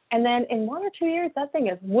 and then in 1 or 2 years, that thing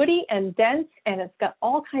is woody and dense, and it's got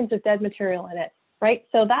all kinds of dead material in it, right?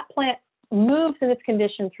 So that plant moves in its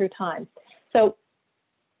condition through time. So,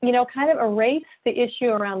 you know, kind of erase the issue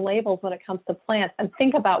around labels when it comes to plants and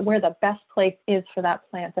think about where the best place is for that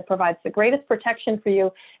plant that provides the greatest protection for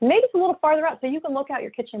you. And maybe it's a little farther out so you can look out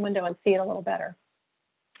your kitchen window and see it a little better.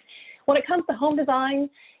 When it comes to home design,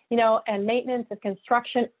 you know, and maintenance and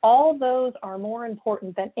construction, all those are more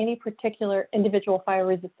important than any particular individual fire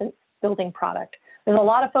resistant building product. There's a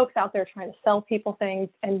lot of folks out there trying to sell people things,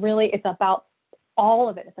 and really it's about all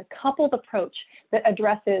of it. It's a coupled approach that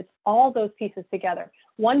addresses all those pieces together.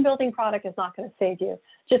 One building product is not going to save you.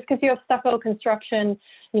 Just because you have stucco construction,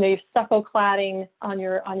 you know, you have stucco cladding on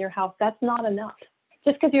your house, that's not enough.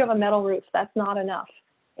 Just because you have a metal roof, that's not enough.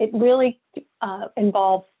 It really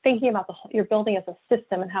involves thinking about your building as a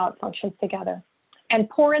system and how it functions together. And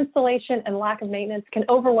poor installation and lack of maintenance can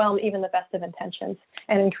overwhelm even the best of intentions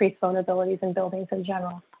and increase vulnerabilities in buildings in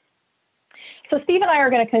general. So Steve and I are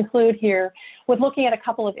going to conclude here with looking at a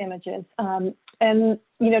couple of images and,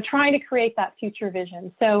 you know, trying to create that future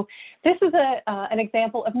vision. So this is an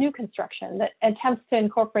example of new construction that attempts to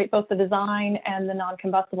incorporate both the design and the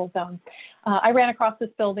non-combustible zone. I ran across this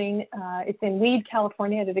building. It's in Weed,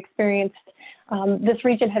 California. It had experienced, this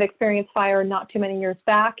region had experienced fire not too many years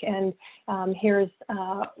back. And here's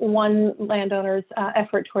one landowner's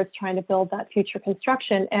effort towards trying to build that future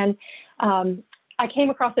construction. And I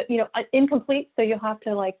came across it, you know, incomplete, so you'll have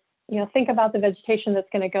to, like, you know, think about the vegetation that's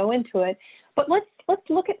going to go into it. But let's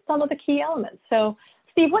look at some of the key elements. So,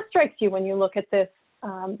 Steve, what strikes you when you look at this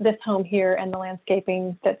this home here and the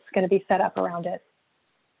landscaping that's going to be set up around it?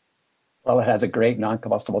 Well, it has a great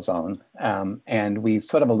non-combustible zone, and we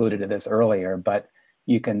sort of alluded to this earlier, but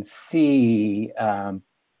you can see,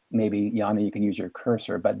 maybe Yana, you can use your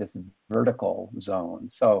cursor, but this is vertical zone.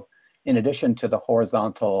 So in addition to the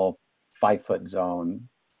horizontal 5-foot zone,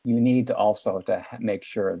 you need to also make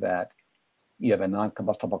sure that you have a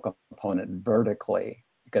non-combustible component vertically,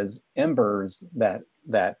 because embers that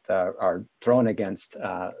are thrown against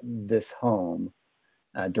this home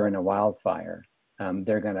during a wildfire,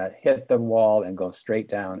 they're going to hit the wall and go straight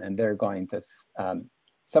down, and they're going to,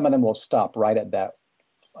 some of them will stop right at that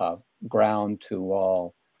ground to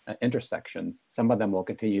wall intersections. Some of them will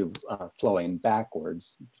continue flowing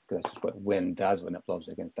backwards, because that's what wind does when it blows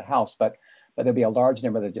against the house, but there'll be a large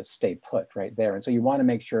number that just stay put right there. And so you want to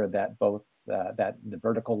make sure that both that the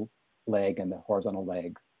vertical leg and the horizontal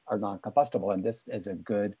leg are non-combustible, and this is a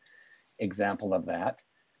good example of that.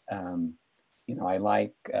 You know, I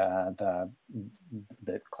like the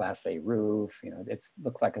Class A roof. You know, it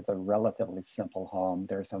looks like it's a relatively simple home.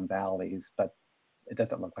 There are some valleys, but it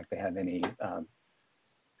doesn't look like they have any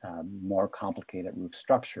more complicated roof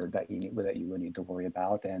structure that you would need to worry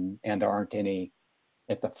about, and there aren't any.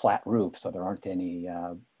 It's a flat roof, so there aren't any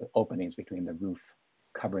openings between the roof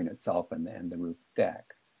covering itself and the roof deck.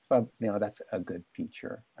 So, you know, that's a good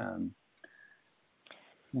feature.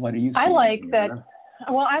 What do you see? I like that.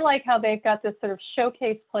 Well, I like how they've got this sort of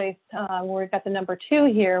showcase place where we've got the number 2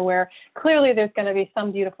 here, where clearly there's going to be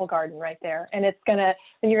some beautiful garden right there. And it's going to,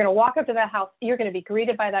 when you're going to walk up to that house, you're going to be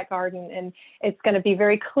greeted by that garden. And it's going to be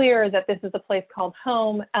very clear that this is a place called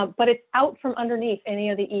home, but it's out from underneath any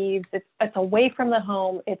of the eaves. It's away from the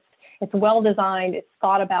home. It's well designed. It's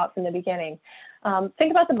thought about from the beginning. Think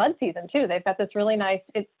about the mud season too. They've got this really nice,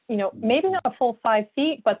 it's, you know, maybe not a full 5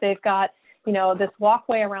 feet, but they've got, you know, this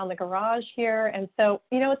walkway around the garage here. And so,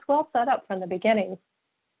 you know, it's well set up from the beginning.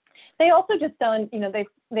 They also just done, you know,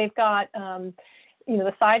 they've got, you know,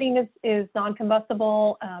 the siding is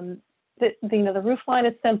non-combustible. You know, the roof line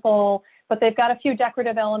is simple, but they've got a few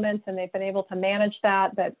decorative elements, and they've been able to manage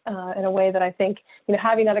that in a way that I think, you know,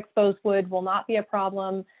 having that exposed wood will not be a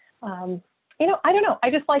problem. You know, I don't know.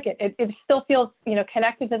 I just like it. It still feels, you know,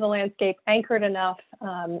 connected to the landscape, anchored enough,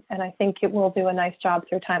 and I think it will do a nice job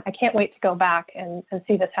through time. I can't wait to go back and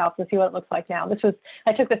see this house and see what it looks like now.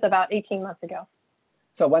 I took this about 18 months ago.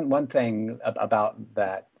 So one thing about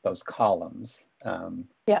those columns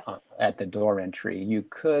at the door entry, you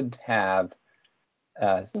could have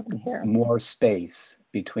more space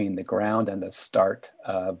between the ground and the start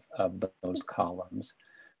of those columns.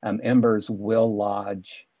 Embers will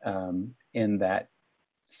lodge in that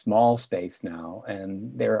small space now,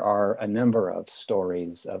 and there are a number of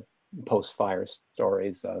stories of post-fire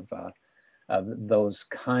stories of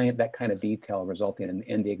that kind of detail resulting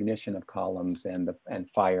in the ignition of columns and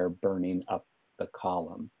fire burning up the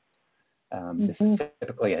column. This is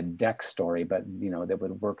typically a deck story, but that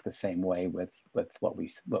would work the same way with what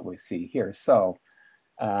we see here. So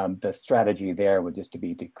the strategy there would just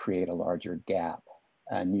be to create a larger gap.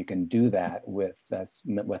 And you can do that with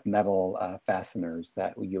metal fasteners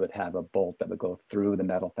that you would have a bolt that would go through the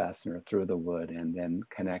metal fastener, through the wood, and then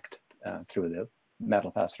connect through the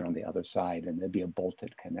metal fastener on the other side, and there'd be a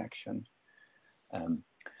bolted connection.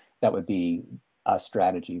 That would be a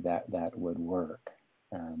strategy that would work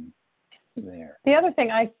there. The other thing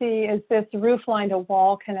I see is this roof line to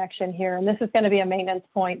wall connection here, and this is going to be a maintenance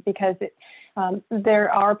point because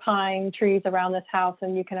there are pine trees around this house,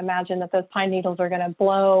 and you can imagine that those pine needles are going to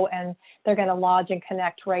blow and they're going to lodge and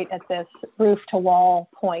connect right at this roof to wall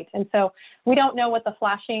point. And so we don't know what the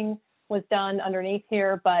flashing was done underneath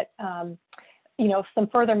here, but some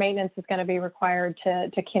further maintenance is going to be required to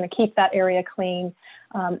kind of keep that area clean.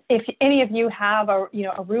 If any of you have a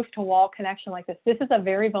roof to wall connection like this is a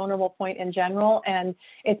very vulnerable point in general, and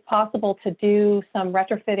it's possible to do some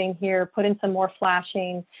retrofitting here, put in some more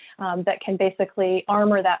flashing that can basically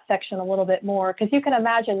armor that section a little bit more, because you can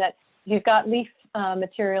imagine that if you've got leaf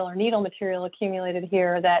material or needle material accumulated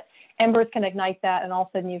here, that embers can ignite that, and all of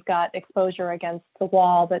a sudden you've got exposure against the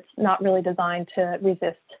wall that's not really designed to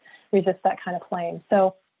resist that kind of flame.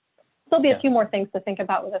 So there'll be a few more things to think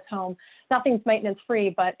about with this home. Nothing's maintenance free,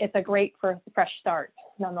 but it's a great fresh start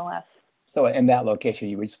nonetheless. So in that location,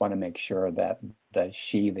 you would just want to make sure that the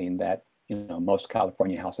sheathing that most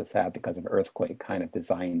California houses have because of earthquake kind of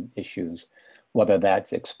design issues, whether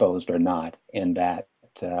that's exposed or not in that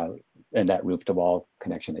roof to wall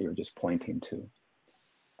connection that you were just pointing to.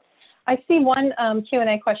 I see one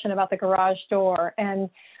Q&A question about the garage door, and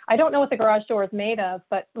I don't know what the garage door is made of,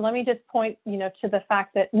 but let me just point, to the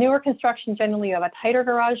fact that newer construction, generally you have a tighter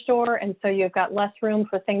garage door, and so you've got less room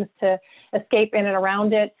for things to escape in and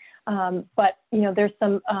around it. But, there's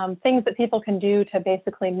some things that people can do to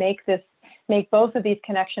basically make both of these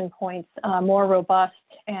connection points more robust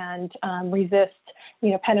and resist,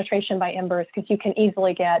 penetration by embers, because you can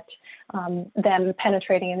easily get them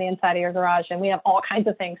penetrating in the inside of your garage. And we have all kinds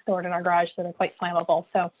of things stored in our garage that are quite flammable.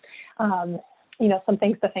 So, some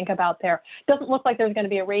things to think about there. Doesn't look like there's going to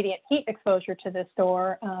be a radiant heat exposure to this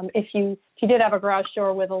door. If you did have a garage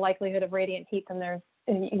door with a likelihood of radiant heat, then there's,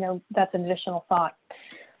 that's an additional thought.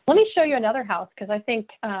 Let me show you another house, because I think,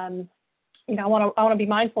 I want to be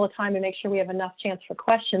mindful of time and make sure we have enough chance for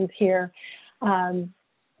questions here.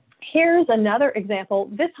 Here's another example.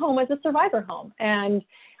 This home is a survivor home, and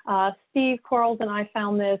Steve Quarles and I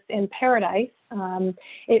found this in Paradise.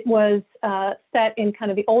 It was set in kind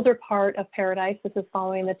of the older part of Paradise. This is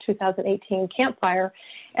following the 2018 Camp Fire.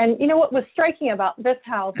 And what was striking about this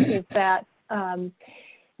house is that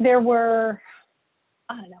there were,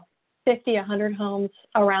 50, 100 homes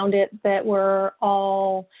around it that were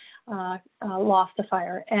all lost to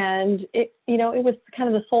fire. And it was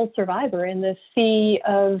kind of the sole survivor in this sea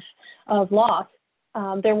of loss.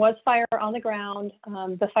 There was fire on the ground.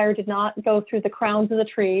 The fire did not go through the crowns of the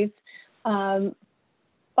trees.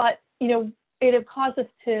 But, it had caused us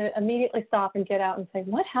to immediately stop and get out and say,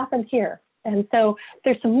 what happened here? And so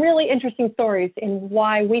there's some really interesting stories in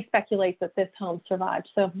why we speculate that this home survived.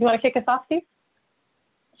 So you want to kick us off, Steve?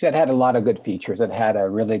 So it had a lot of good features. It had a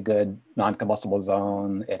really good non-combustible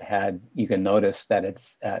zone. It had, you can notice that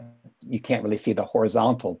it's, you can't really see the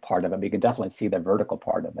horizontal part of it, but you can definitely see the vertical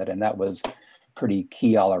part of it. And that was pretty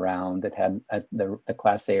key all around. It had the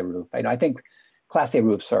Class A roof. I think Class A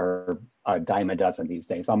roofs are a dime a dozen these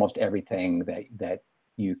days. Almost everything that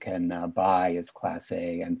you can buy is Class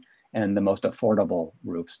A, and the most affordable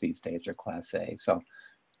roofs these days are Class A. So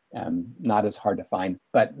not as hard to find.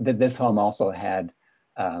 But this home also had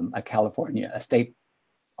a state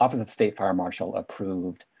Office of the State Fire Marshal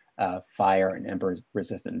approved fire and ember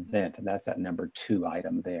resistant vent, and that's that number 2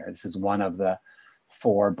 item there. This is one of the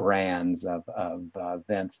 4 brands of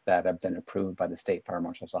vents that have been approved by the State Fire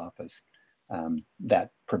Marshal's office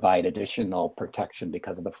that provide additional protection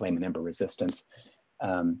because of the flame and ember resistance.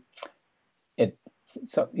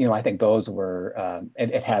 So, I think those were,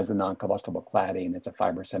 it has a non-combustible cladding. It's a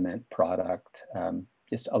fiber cement product.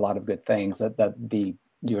 Just a lot of good things.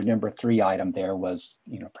 Your number 3 item there was,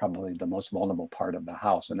 probably the most vulnerable part of the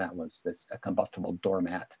house, and that was a combustible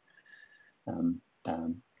doormat.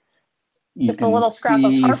 You can a little scrap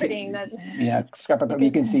of carpeting that. Yeah, scrap of.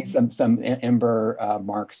 You can see some ember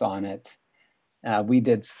marks on it. We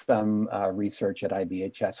did some research at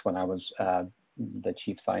IBHS when I was the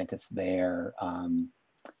chief scientist there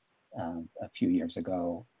a few years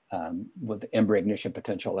ago with ember ignition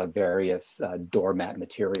potential of various doormat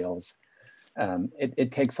materials.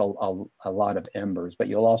 It takes a lot of embers, but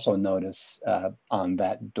you'll also notice on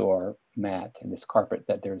that doormat and this carpet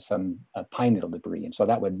that there's some pine needle debris, and so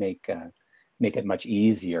that would make it much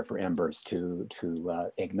easier for embers to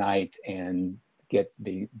ignite and get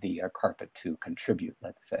the carpet to contribute,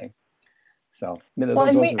 let's say. So those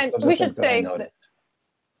are things that I noticed.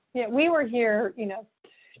 Yeah, we were here,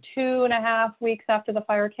 2.5 weeks after the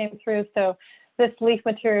fire came through, so this leaf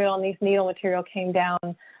material and these needle material came down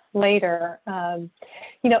later.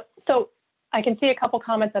 So I can see a couple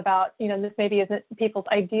comments about, this maybe isn't people's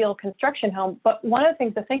ideal construction home, but one of the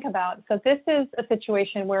things to think about, so this is a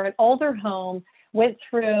situation where an older home went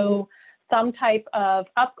through some type of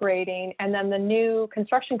upgrading, and then the new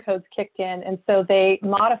construction codes kicked in, and so they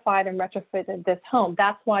modified and retrofitted this home.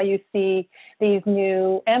 That's why you see these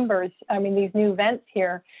new embers, these new vents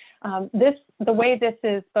here. The way this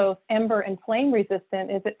is both ember and flame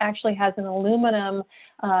resistant is it actually has an aluminum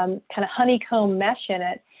kind of honeycomb mesh in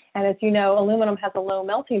it. And as you know, aluminum has a low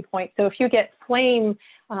melting point. So if you get flame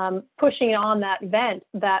pushing on that vent,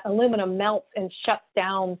 that aluminum melts and shuts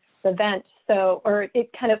down the vent. So, or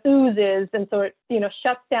it kind of oozes, and so it,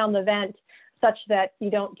 shuts down the vent such that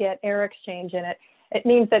you don't get air exchange in it. It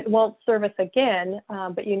means that it won't service again,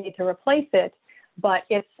 but you need to replace it. But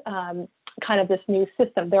it's kind of this new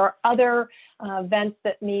system. There are other vents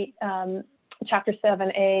that meet Chapter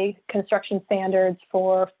 7A construction standards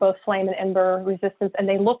for both flame and ember resistance, and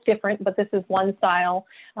they look different, but this is one style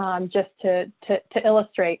just to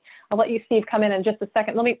illustrate. I'll let you, Steve, come in just a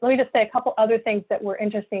second. Let me just say a couple other things that were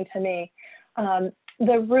interesting to me.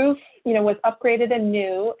 The roof, was upgraded and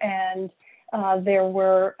new, and there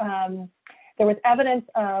was evidence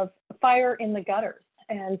of fire in the gutters.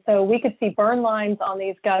 And so we could see burn lines on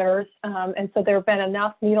these gutters. And so there have been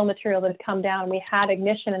enough needle material that had come down. We had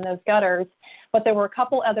ignition in those gutters, but there were a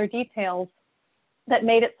couple other details that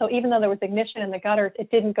made it so even though there was ignition in the gutters,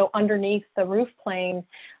 it didn't go underneath the roof plane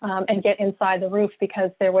and get inside the roof,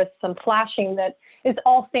 because there was some flashing that is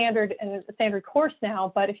all standard and it's a standard course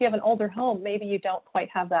now. But if you have an older home, maybe you don't quite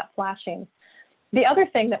have that flashing. The other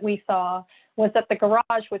thing that we saw was that the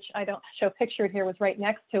garage, which I don't show pictured here, was right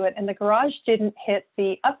next to it, and the garage didn't hit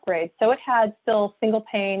the upgrade. So it had still single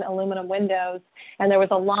pane aluminum windows, and there was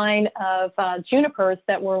a line of junipers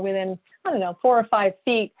that were within, 4 or 5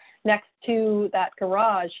 feet next to that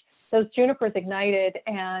garage. Those junipers ignited,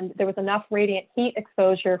 and there was enough radiant heat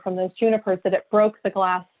exposure from those junipers that it broke the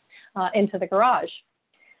glass into the garage.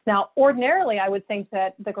 Now, ordinarily, I would think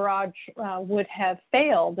that the garage would have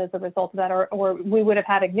failed as a result of that, or we would have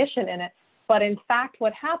had ignition in it. But in fact,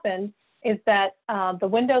 what happened is that the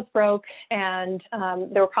windows broke, and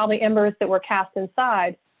there were probably embers that were cast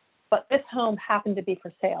inside, but this home happened to be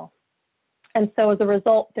for sale. And so as a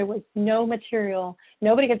result, there was no material,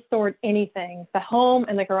 nobody had stored anything. The home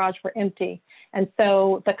and the garage were empty. And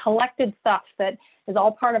so the collected stuff that is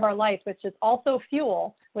all part of our life, which is also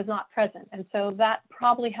fuel, was not present. And so that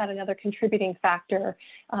probably had another contributing factor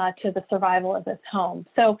to the survival of this home.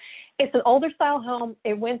 So it's an older style home.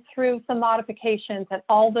 It went through some modifications, and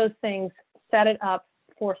all those things set it up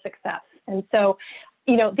for success. And so,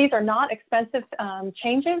 these are not expensive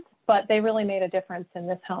changes, but they really made a difference in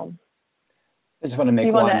this home. I just want to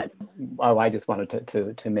make I just wanted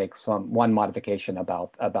to make one modification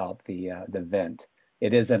about the vent.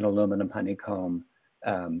 It is an aluminum honeycomb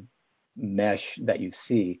mesh that you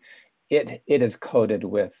see. It is coated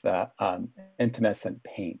with intumescent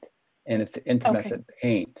paint, and it's the intumescent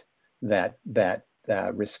paint that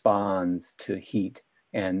responds to heat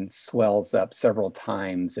and swells up several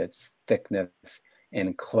times its thickness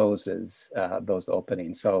and closes those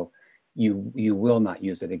openings. So you will not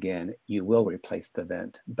use it again. You will replace the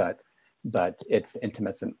vent, but it's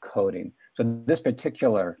intumescent coating. So this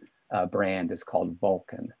particular brand is called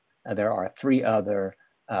Vulcan. There are 3 other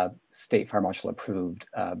State Fire Marshal approved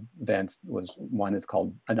vents.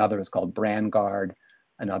 Another is called Brand Guard,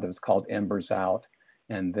 another is called Embers Out,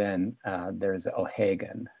 and then there's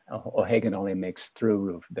O'Hagan. O'Hagan only makes through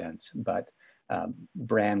roof vents, but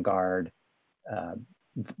Brand Guard,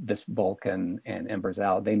 this Vulcan, and Embers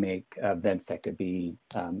Out, they make vents that could be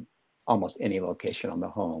almost any location on the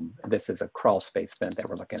home. This is a crawl space vent that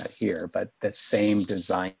we're looking at here, but the same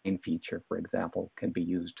design feature, for example, can be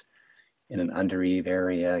used in an undereave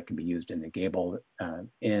area. It can be used in a gable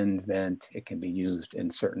end vent. It can be used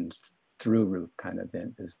in certain through roof kind of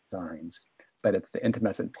vent designs. But it's the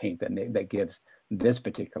intumescent paint that gives this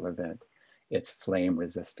particular vent its flame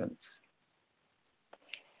resistance.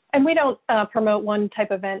 And we don't promote one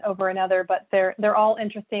type of vent over another, but they're all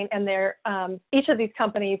interesting, and each of these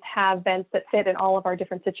companies have vents that fit in all of our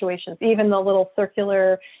different situations, even the little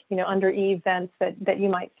circular, under eave vents that you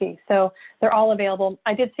might see. So they're all available.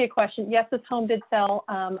 I did see a question. Yes, this home did sell.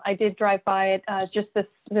 I did drive by it just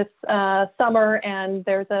this summer, and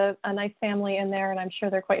there's a nice family in there, and I'm sure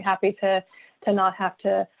they're quite happy to not have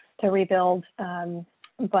to rebuild,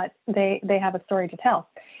 but they have a story to tell.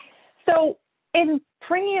 So in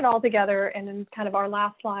bringing it all together, and in kind of our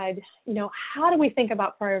last slide, how do we think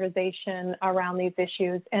about prioritization around these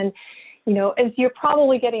issues? And, as you're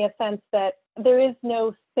probably getting a sense that there is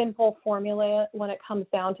no simple formula when it comes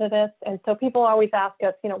down to this. And so people always ask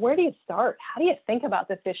us, where do you start? How do you think about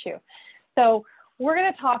this issue? So we're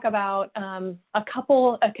going to talk about a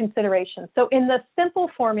couple of considerations. So in the simple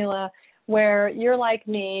formula, where you're like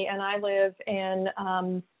me and I live in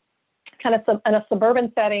kind of in a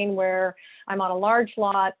suburban setting where I'm on a large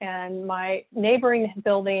lot and my neighboring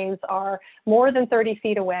buildings are more than 30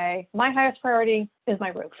 feet away, my highest priority is my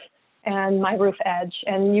roof and my roof edge.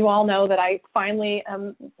 And you all know that I finally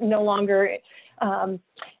am no longer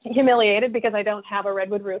humiliated because I don't have a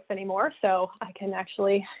redwood roof anymore. So I can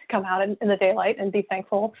actually come out in the daylight and be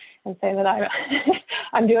thankful and say that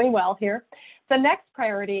I'm doing well here. The next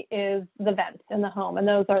priority is the vents in the home, and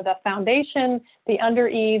those are the foundation, the under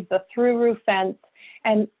eave, the through roof vents.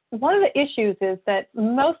 And one of the issues is that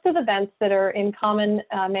most of the vents that are in common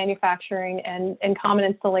manufacturing and in common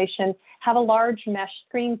installation have a large mesh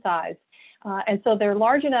screen size. And so they're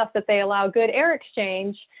large enough that they allow good air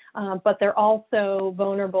exchange, but they're also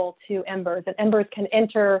vulnerable to embers, and embers can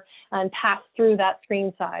enter and pass through that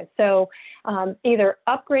screen size. So either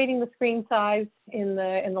upgrading the screen size in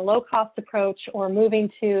the low cost approach, or moving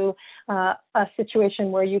to a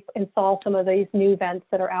situation where you install some of these new vents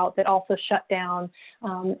that are out that also shut down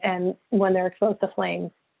and when they're exposed to flames,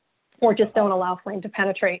 or just don't allow flame to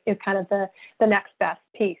penetrate, is kind of the next best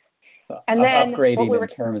piece. So and then upgrading in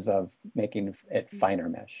terms of making it finer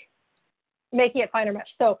mesh. Making it finer mesh.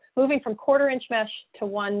 So moving from 1/4 inch mesh to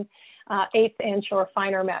 1/8 inch or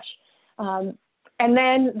finer mesh. And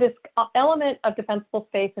then this element of defensible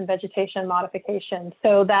space and vegetation modification.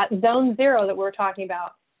 So that zone 0 that we're talking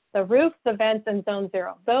about, the roof, the vents, and zone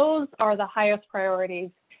 0, those are the highest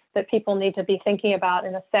priorities that people need to be thinking about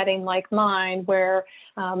in a setting like mine, where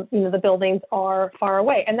the buildings are far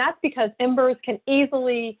away. And that's because embers can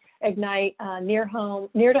easily ignite near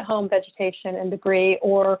to home vegetation and debris,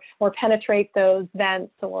 or penetrate those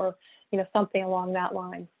vents, or something along that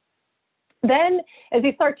line. Then as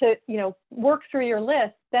you start to work through your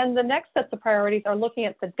list, then the next sets of priorities are looking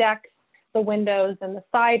at the decks, the windows, and the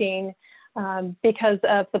siding, because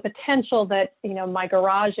of the potential that my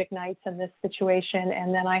garage ignites in this situation,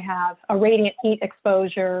 and then I have a radiant heat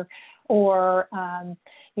exposure, or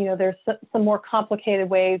there's some more complicated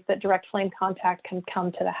ways that direct flame contact can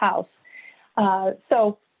come to the house.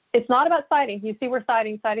 So it's not about siding. You see where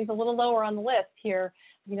siding's a little lower on the list here.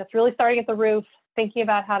 It's really starting at the roof, thinking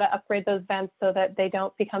about how to upgrade those vents so that they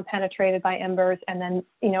don't become penetrated by embers, and then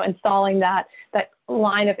installing that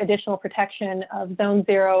line of additional protection of zone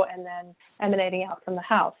 0 and then emanating out from the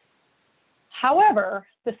house. However,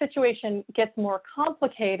 the situation gets more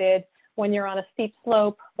complicated when you're on a steep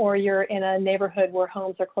slope, or you're in a neighborhood where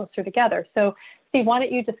homes are closer together. So Steve, why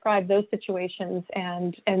don't you describe those situations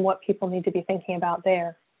and what people need to be thinking about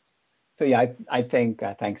there? So yeah, I think,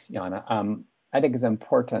 thanks, Yana. I think it's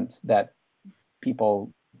important that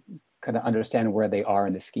people kind of understand where they are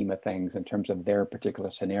in the scheme of things in terms of their particular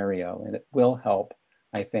scenario, and it will help,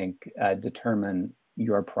 I think, determine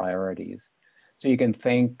your priorities. So you can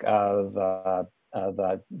think of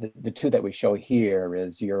the two that we show here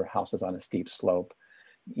is your house is on a steep slope.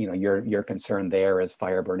 Your concern there is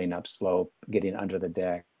fire burning up slope, getting under the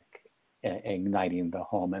deck, igniting the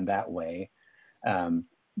home in that way.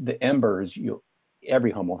 The embers,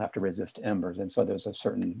 every home will have to resist embers, and so there's a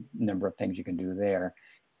certain number of things you can do there.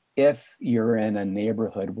 If you're in a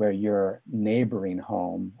neighborhood where your neighboring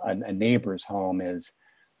home, a neighbor's home is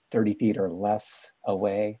 30 feet or less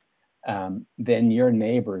away, then your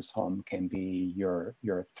neighbor's home can be your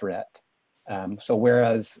threat. So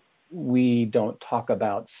whereas we don't talk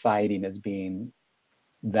about siding as being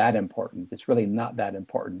that important, it's really not that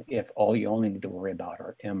important if all you only need to worry about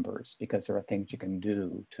are embers, because there are things you can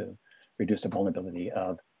do to reduce the vulnerability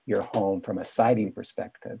of your home from a siding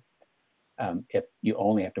perspective. If you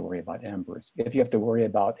only have to worry about embers. If you have to worry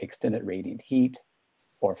about extended radiant heat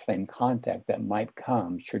or flame contact that might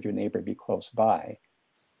come should your neighbor be close by,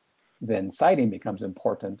 then siding becomes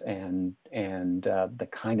important, and the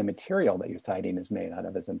kind of material that your siding is made out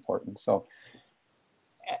of is important. So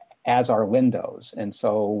as are windows. And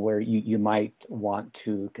so where you might want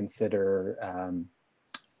to consider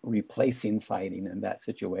replacing siding in that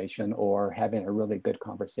situation, or having a really good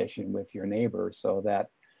conversation with your neighbor so that,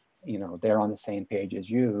 you know, they're on the same page as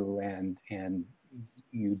you, and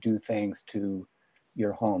you do things to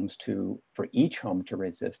your homes for each home to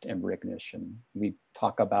resist ember ignition. We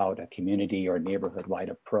talk about a community or neighborhood-wide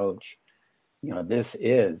approach. You know, this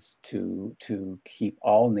is to keep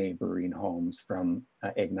all neighboring homes from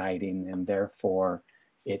igniting, and therefore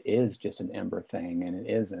it is just an ember thing, and it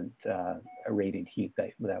isn't a radiant heat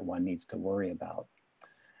that one needs to worry about.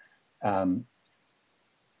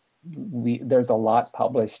 There's a lot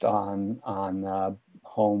published on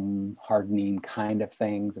home hardening kind of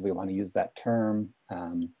things, if we want to use that term.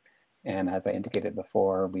 And as I indicated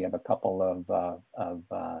before, we have a couple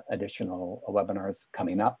of additional webinars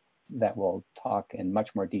coming up that will talk in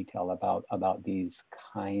much more detail about these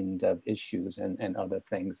kind of issues and other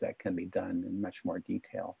things that can be done in much more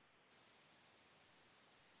detail.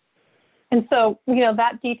 And so, you know,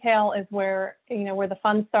 that detail is where, you know, where the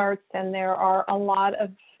fun starts, and there are a lot of,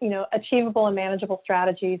 you know, achievable and manageable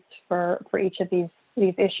strategies for each of these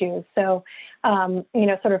issues. So, you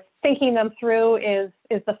know, sort of thinking them through is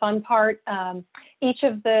the fun part. Each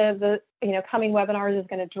of the you know, coming webinars is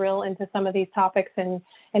going to drill into some of these topics in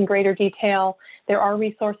greater detail. There are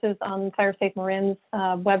resources on Fire Safe Marin's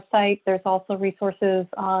website. There's also resources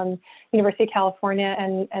on University of California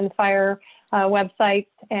and fire websites.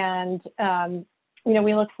 And, you know,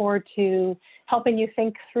 we look forward to helping you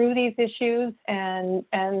think through these issues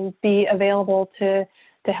and be available to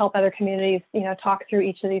help other communities, you know, talk through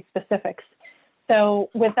each of these specifics.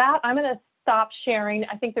 So with that, I'm going to stop sharing.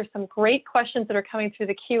 I think there's some great questions that are coming through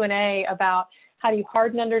the Q&A about how do you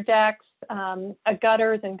harden under decks,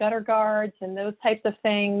 gutters and gutter guards and those types of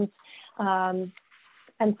things. And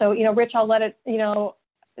so, you know, Rich, I'll let it, you know,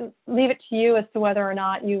 leave it to you as to whether or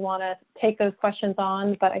not you want to take those questions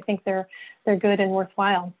on, but I think they're good and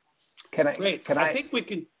worthwhile. Great. I think we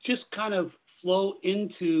can just kind of flow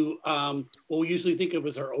into what we usually think of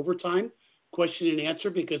as our overtime question and answer,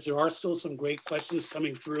 because there are still some great questions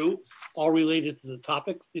coming through, all related to the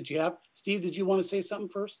topics that you have. Steve, did you want to say something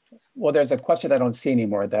first? Well, there's a question I don't see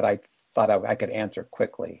anymore that I thought I could answer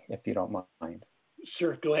quickly, if you don't mind.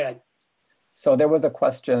 Sure, go ahead. So there was a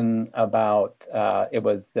question about, it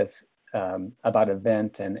was this, about a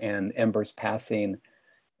vent and embers passing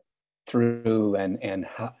through, and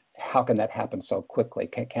how can that happen so quickly?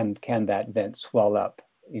 Can that vent swell up,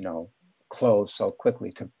 you know, close so quickly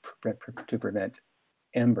to prevent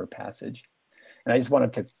ember passage? And I just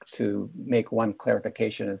wanted to make one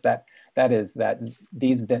clarification, is that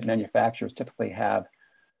these vent manufacturers typically have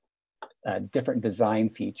different design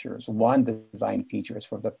features. One design feature is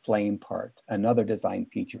for the flame part. Another design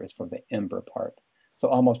feature is for the ember part. So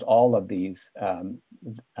almost all of these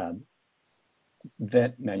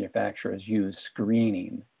vent manufacturers use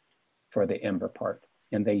screening for the ember part,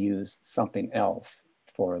 and they use something else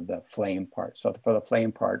for the flame part. So for the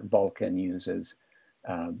flame part, Vulcan uses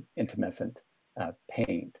intumescent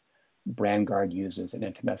paint. Brandguard uses an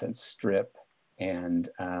intumescent strip, and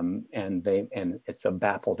it's a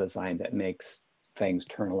baffle design that makes things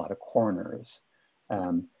turn a lot of corners.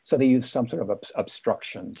 So they use some sort of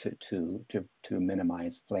obstruction to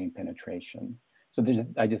minimize flame penetration. So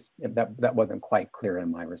that wasn't quite clear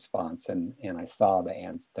in my response, and I saw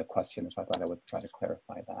the question, so I thought I would try to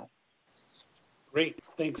clarify that. Great,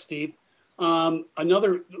 thanks, Steve.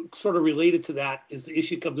 Another sort of related to that is the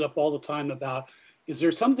issue comes up all the time about, is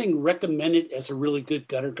there something recommended as a really good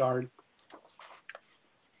gutter guard?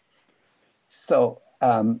 So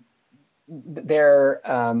there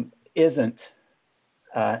isn't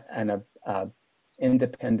an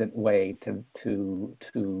independent way to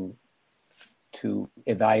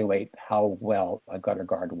evaluate how well a gutter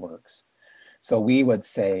guard works. So we would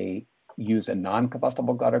say use a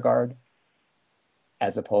non-combustible gutter guard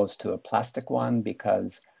as opposed to a plastic one,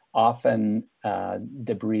 because often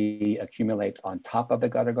debris accumulates on top of the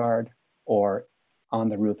gutter guard or on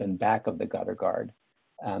the roof and back of the gutter guard.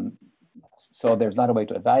 So there's not a way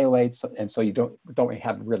to evaluate, and so you don't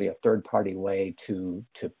have really a third-party way to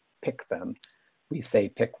pick them. We say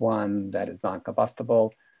pick one that is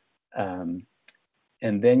non-combustible, and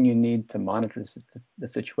then you need to monitor the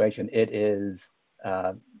situation. It is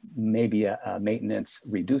maybe a maintenance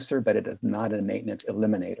reducer, but it is not a maintenance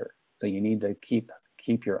eliminator. So you need to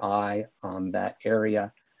keep your eye on that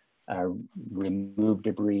area, remove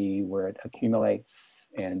debris where it accumulates,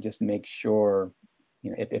 and just make sure, you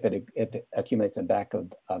know, if it accumulates in back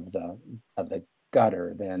of the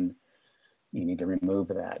gutter, then you need to remove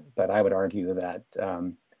that. But I would argue that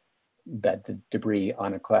the debris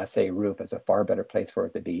on a Class A roof is a far better place for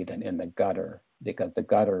it to be than in the gutter, because the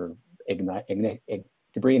gutter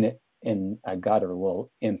debris in a gutter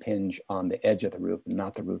will impinge on the edge of the roof,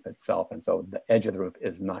 not the roof itself. And so the edge of the roof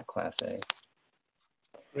is not Class A.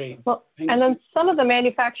 Great. Well, and then some of the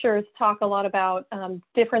manufacturers talk a lot about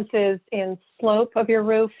differences in slope of your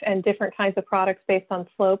roof and different kinds of products based on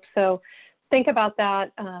slope. So think about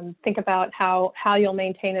that. Think about how you'll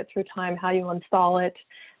maintain it through time, how you'll install it.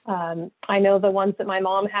 I know the ones that my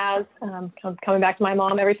mom has, coming back to my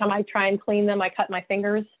mom, every time I try and clean them, I cut my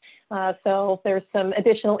fingers. So there's some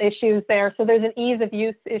additional issues there. So there's an ease of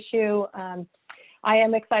use issue. I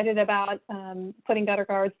am excited about putting gutter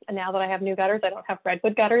guards. And now that I have new gutters, I don't have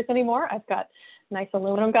redwood gutters anymore. I've got nice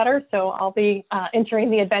aluminum gutters. So I'll be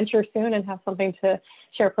entering the adventure soon and have something to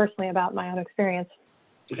share personally about my own experience.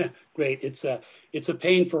 Great. It's a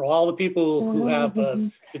pain for all the people who have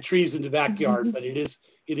the trees in the backyard, but it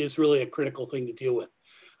is really a critical thing to deal with.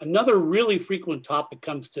 Another really frequent topic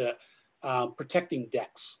comes to protecting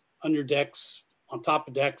decks, under decks, on top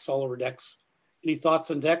of decks, all over decks. Any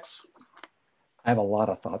thoughts on decks? I have a lot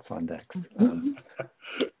of thoughts on decks.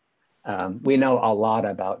 We know a lot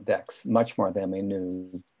about decks, much more than we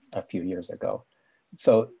knew a few years ago.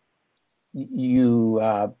 So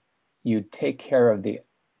you take care of the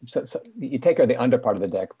you take care of the under part of the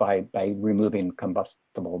deck by removing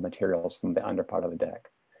combustible materials from the under part of the deck.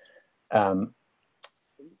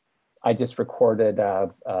 I just recorded a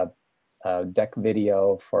deck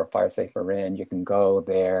video for FireSafe Marin. You can go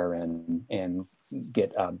there and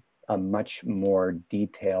get a much more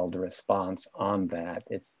detailed response on that.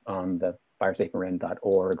 It's on the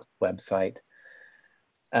firesafemarin.org website.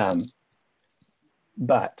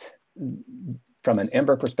 But from an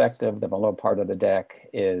ember perspective, the below part of the deck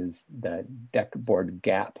is the deck board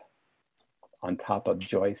gap on top of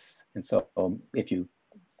joists. And so if you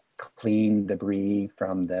clean debris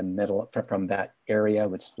from the middle, from that area,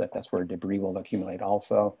 which that's where debris will accumulate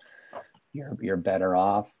also, you're better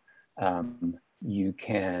off. You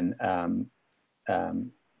can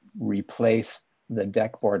replace the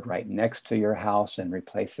deck board right next to your house and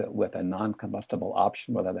replace it with a non-combustible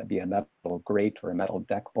option, whether that be a metal grate or a metal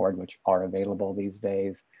deck board, which are available these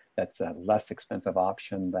days. That's a less expensive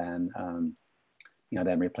option than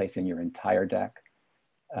than replacing your entire deck.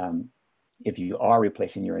 If you are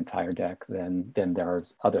replacing your entire deck, then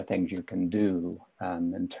there's other things you can do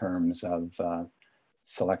in terms of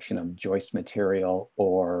selection of joist material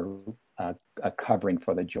or a covering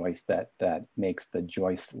for the joist that makes the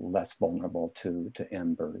joist less vulnerable to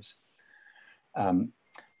embers.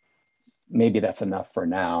 Maybe that's enough for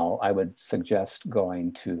now. I would suggest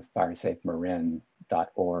going to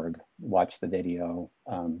firesafemarin.org, watch the video,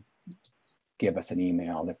 give us an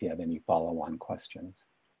email if you have any follow-on questions.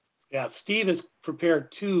 Yeah, Steve has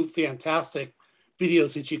prepared two fantastic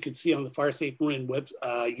videos that you can see on the FireSafe Marin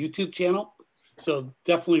YouTube channel. So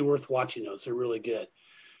definitely worth watching those. They're really good.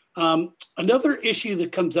 Another issue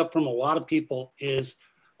that comes up from a lot of people is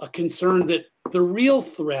a concern that the real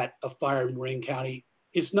threat of fire in Marin County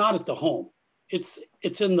is not at the home. It's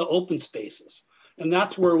in the open spaces. And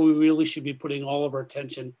that's where we really should be putting all of our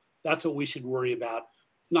attention. That's what we should worry about.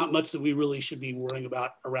 Not much that we really should be worrying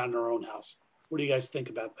about around our own house. What do you guys think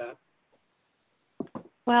about that?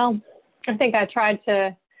 Well, I think I tried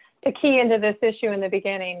to key into this issue in the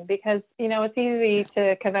beginning because, it's easy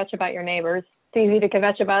to kvetch about your neighbors. It's easy to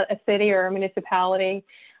kvetch about a city or a municipality.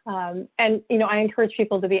 And, I encourage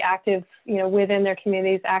people to be active, within their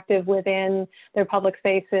communities, active within their public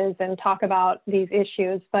spaces and talk about these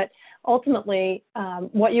issues. But ultimately,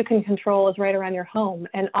 what you can control is right around your home.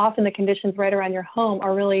 And often the conditions right around your home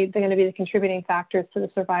are really going to be the contributing factors to the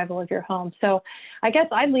survival of your home. So I guess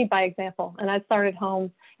I'd lead by example, and I'd start at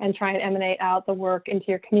home and try and emanate out the work into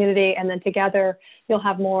your community. And then together, you'll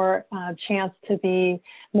have more chance to be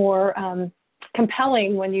more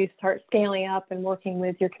compelling when you start scaling up and working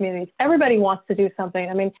with your communities. Everybody wants to do something.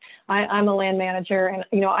 I mean, I'm a land manager and,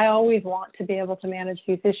 I always want to be able to manage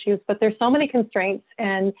these issues, but there's so many constraints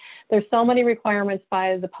and there's so many requirements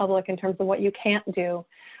by the public in terms of what you can't do.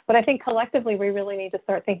 But I think collectively, we really need to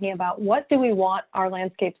start thinking about what do we want our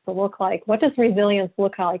landscapes to look like? What does resilience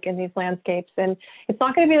look like in these landscapes? And it's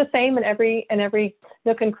not going to be the same in every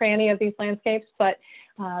nook and cranny of these landscapes, but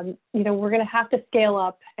we're going to have to scale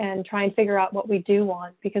up and try and figure out what we do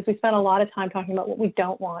want because we spent a lot of time talking about what we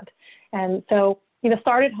don't want. And so,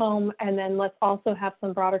 start at home and then let's also have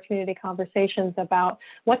some broader community conversations about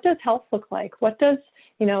what does health look like? What does,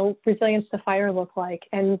 resilience to fire look like?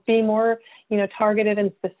 And be more, targeted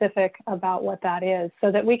and specific about what that is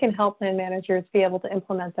so that we can help land managers be able to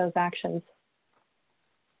implement those actions.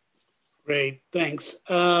 Great, thanks.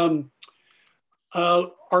 Are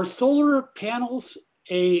solar panels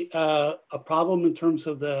a problem in terms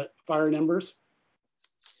of the fire and embers?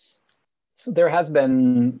 So there has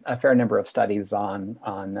been a fair number of studies on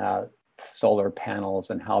solar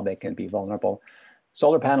panels and how they can be vulnerable.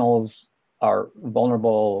 Solar panels are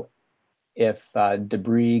vulnerable if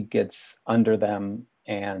debris gets under them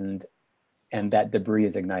and that debris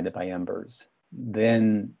is ignited by embers.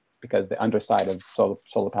 Then, because the underside of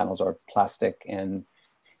solar panels are plastic, and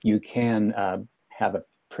you can have a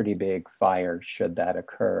pretty big fire should that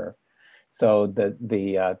occur. So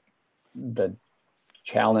the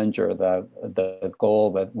challenge or the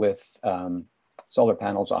goal with solar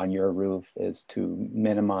panels on your roof is to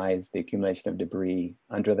minimize the accumulation of debris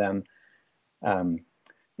under them.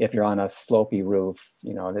 If you're on a slopey roof,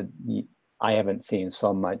 I haven't seen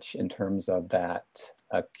so much in terms of that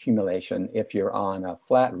accumulation. If you're on a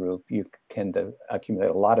flat roof, you can accumulate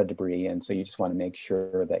a lot of debris, and so you just want to make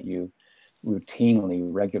sure that you routinely,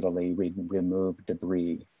 regularly remove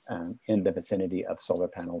debris in the vicinity of solar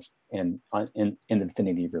panels, and in the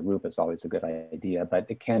vicinity of your roof is always a good idea, but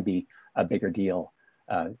it can be a bigger deal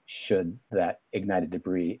should that ignited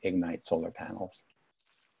debris ignite solar panels.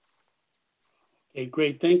 Okay,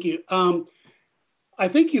 great, thank you. I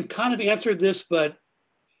think you've kind of answered this, but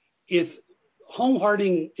if home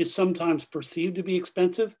hardening is sometimes perceived to be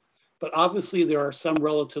expensive, but obviously there are some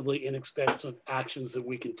relatively inexpensive actions that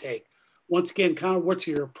we can take. Once again, kind of what's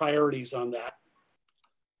your priorities on that?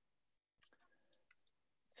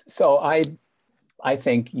 So I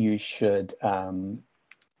think you should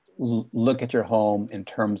look at your home in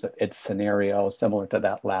terms of its scenario, similar to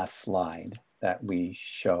that last slide that we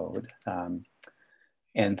showed,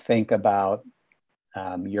 and think about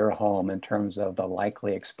your home in terms of the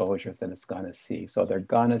likely exposures that it's going to see. So they're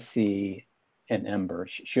going to see an ember.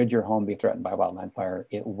 Should your home be threatened by wildland fire,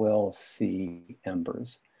 it will see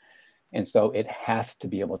embers. And so it has to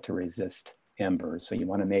be able to resist embers. So you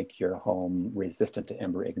want to make your home resistant to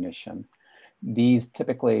ember ignition. These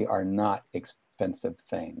typically are not expensive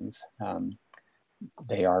things.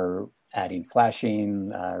 They are adding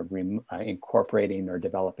flashing, incorporating or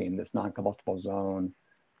developing this non-combustible zone.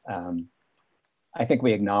 I think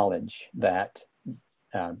we acknowledge that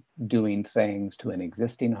doing things to an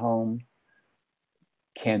existing home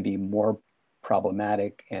can be more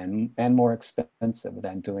problematic and more expensive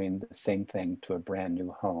than doing the same thing to a brand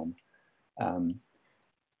new home.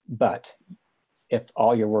 But if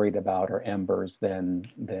all you're worried about are embers,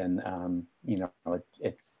 then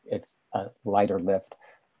it's a lighter lift.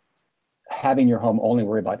 Having your home only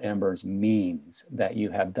worry about embers means that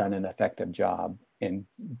you have done an effective job in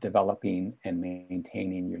developing and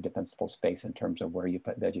maintaining your defensible space in terms of where you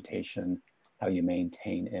put vegetation, how you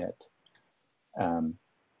maintain it.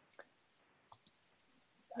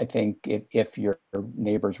 I think if your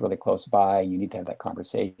neighbor's really close by, you need to have that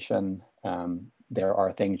conversation. There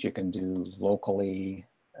are things you can do locally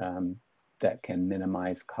that can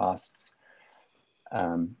minimize costs.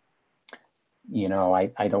 I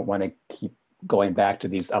don't want to keep going back to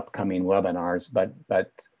these upcoming webinars, but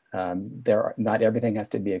not everything has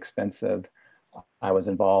to be expensive. I was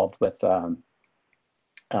involved with a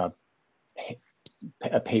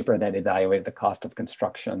paper that evaluated the cost of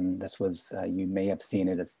construction. This was, you may have seen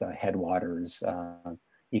it, it's the Headwaters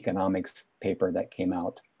economics paper that came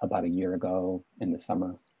out about a year ago in the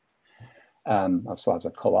summer. So I was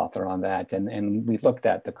a co-author on that, and we looked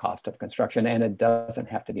at the cost of construction, and it doesn't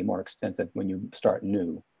have to be more expensive when you start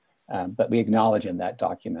new. But we acknowledge in that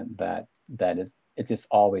document that it's just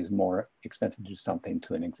always more expensive to do something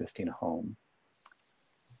to an existing home.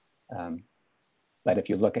 But if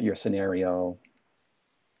you look at your scenario,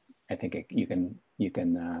 I think you can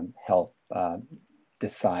help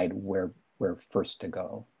decide where first to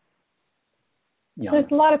go. Yana.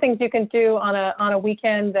 There's a lot of things you can do on a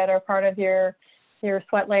weekend that are part of your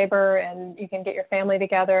sweat labor, and you can get your family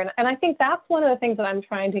together. And I think that's one of the things that I'm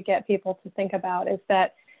trying to get people to think about, is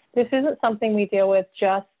that this isn't something we deal with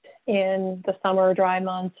just in the summer dry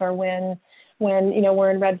months or when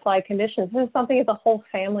we're in red flag conditions. This is something as a whole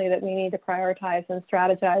family that we need to prioritize and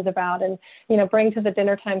strategize about, and bring to the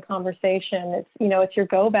dinner time conversation. It's your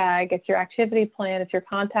go bag, it's your activity plan, it's your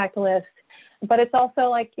contact list, but it's also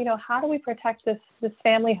like, how do we protect this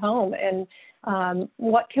family home, and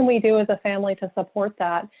what can we do as a family to support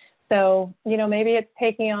that? So maybe it's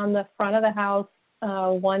taking on the front of the house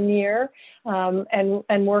 1 year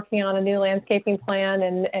and working on a new landscaping plan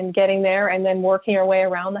and getting there, and then working our way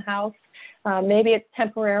around the house. Maybe it's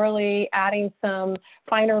temporarily adding some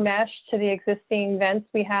finer mesh to the existing vents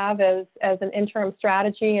we have as an interim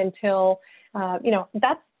strategy until,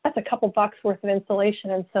 that's a couple bucks worth of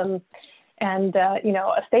insulation and some, and you know,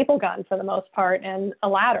 a staple gun for the most part, and a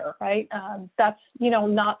ladder, right? That's, you know,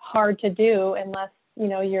 not hard to do unless, you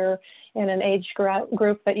know, you're in an age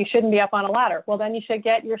group that you shouldn't be up on a ladder. Well, then you should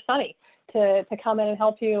get your sonny to come in and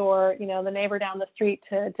help you, or, you know, the neighbor down the street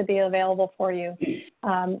to be available for you.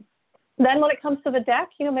 Then when it comes to the deck,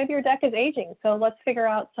 you know, maybe your deck is aging. So let's figure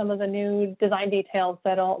out some of the new design details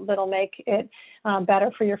that'll make it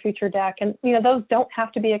better for your future deck. And, you know, those don't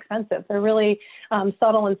have to be expensive. They're really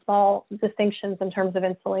subtle and small distinctions in terms of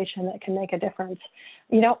insulation that can make a difference.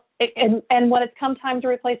 You know, and when it's come time to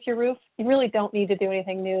replace your roof, you really don't need to do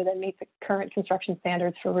anything new that meets the current construction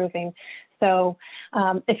standards for roofing. So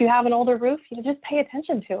if you have an older roof, you just pay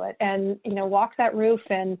attention to it and, you know, walk that roof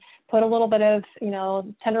and put a little bit of, you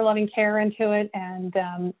know, tender loving care into it, and,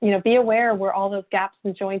 you know, be aware where all those gaps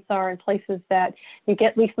and joints are and places that you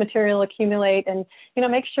get leaf material accumulate, and, you know,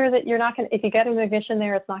 make sure that you're not going to, if you get an ignition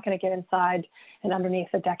there, it's not going to get inside and underneath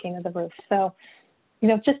the decking of the roof. So, you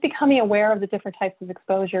know, just becoming aware of the different types of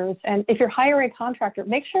exposures. And if you're hiring a contractor,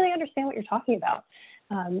 make sure they understand what you're talking about.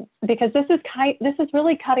 Because this is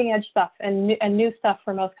really cutting edge stuff and new stuff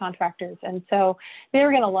for most contractors. And so they're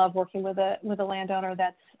going to love working with a landowner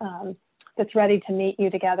that's ready to meet you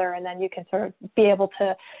together. And then you can sort of be able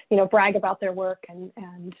to, you know, brag about their work,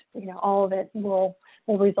 and you know, all of it will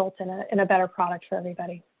result in a better product for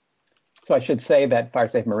everybody. So I should say that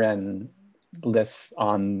FireSafe Marin lists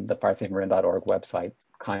on the firesafemarin.org website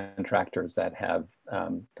contractors that have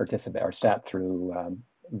participated or sat through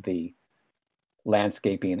the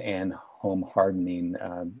landscaping and home hardening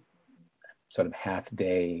sort of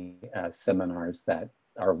half-day seminars that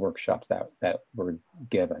are workshops that were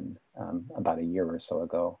given about a year or so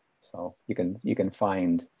ago. So you can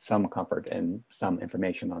find some comfort and some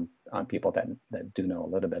information on people that do know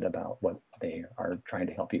a little bit about what they are trying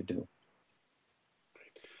to help you do.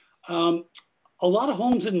 A lot of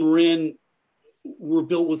homes in Marin were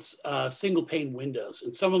built with single pane windows,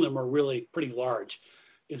 and some of them are really pretty large.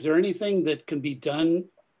 Is there anything that can be done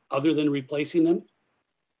other than replacing them?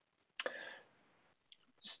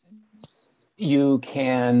 You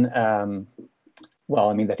can, well,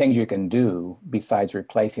 I mean, the things you can do besides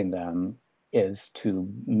replacing them is to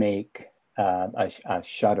make a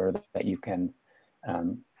shutter that you can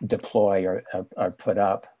deploy or put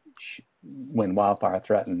up when wildfire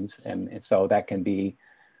threatens. And so that can be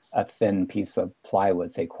a thin piece of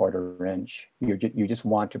plywood, say 1/4 inch. You just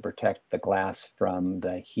want to protect the glass from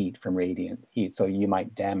the heat, from radiant heat. So you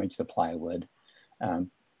might damage the plywood,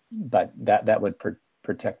 but that would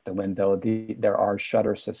protect the window. There are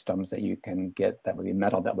shutter systems that you can get that would be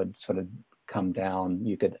metal that would sort of come down.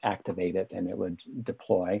 You could activate it and it would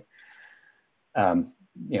deploy.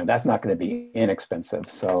 You know, that's not going to be inexpensive.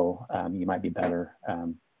 So you might be better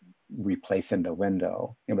replacing the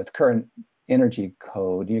window. And with current energy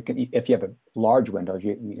code, you can, if you have a large window,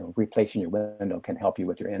 you know, replacing your window can help you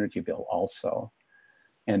with your energy bill also.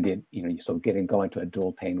 And so going to a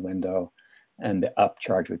dual pane window, and the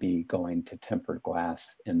upcharge would be going to tempered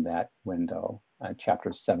glass in that window.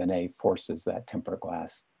 Chapter 7A forces that tempered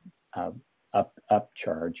glass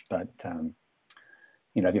upcharge, but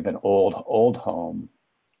you know, if you have an old home,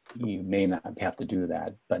 you may not have to do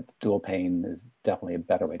that, but dual pane is definitely a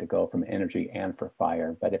better way to go from energy and for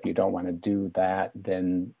fire. But if you don't want to do that,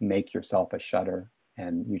 then make yourself a shutter,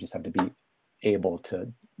 and you just have to be able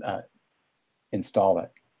to install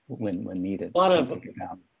it when needed. A lot of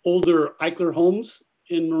older Eichler homes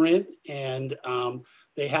in Marin, and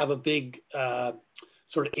they have a big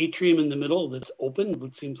sort of atrium in the middle that's open,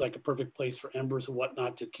 which seems like a perfect place for embers and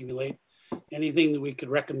whatnot to accumulate. Anything that we could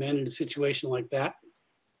recommend in a situation like that?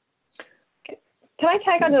 Can I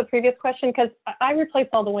tag on to the previous question? Because I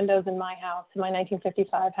replaced all the windows in my house, in my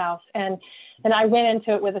 1955 house. And I went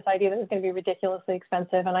into it with this idea that it was going to be ridiculously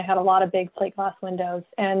expensive. And I had a lot of big plate glass windows.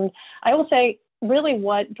 And I will say, really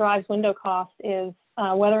what drives window cost is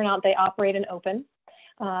whether or not they operate and open,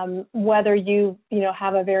 whether you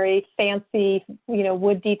have a very fancy,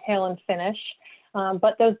 wood detail and finish.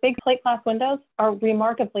 But those big plate glass windows are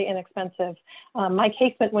remarkably inexpensive. My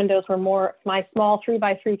casement windows were my small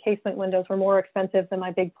 3x3 casement windows were more expensive than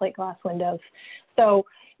my big plate glass windows. So,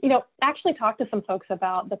 actually talk to some folks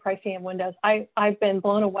about the pricing of windows. I've been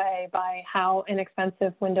blown away by how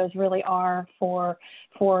inexpensive windows really are for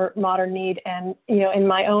modern need. And, in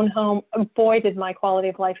my own home, boy, did my quality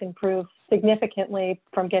of life improve significantly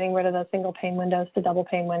from getting rid of those single pane windows to double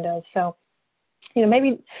pane windows. So,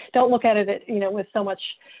 maybe don't look at it, with so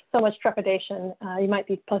much trepidation. You might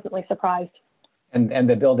be pleasantly surprised. And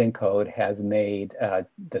the building code has made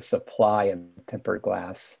the supply of tempered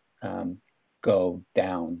glass go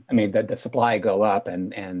down. I mean, the supply go up,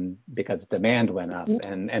 and because demand went up,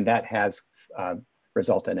 and that has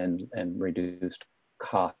resulted in reduced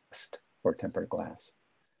cost for tempered glass.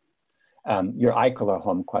 Your Eichler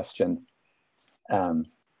home question,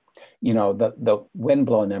 you know, the wind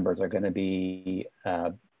blow numbers are going to be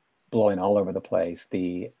blowing all over the place,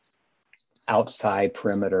 the outside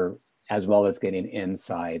perimeter as well as getting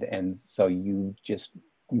inside. And so you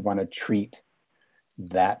want to treat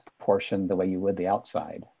that portion the way you would the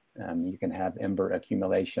outside. You can have ember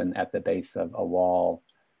accumulation at the base of a wall.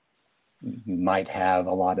 You might have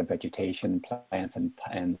a lot of vegetation, plants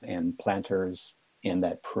and planters in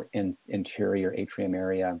that interior atrium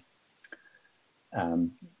area.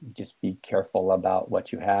 Just be careful about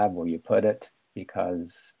what you have, where you put it,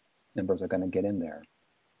 because embers are going to get in there.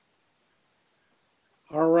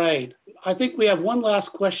 All right. I think we have one last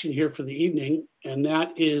question here for the evening, and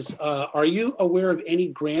that is, are you aware of any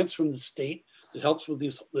grants from the state that helps with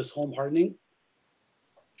this home hardening?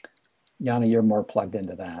 Yana, you're more plugged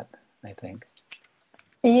into that, I think.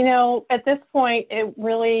 You know, at this point, it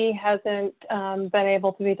really hasn't been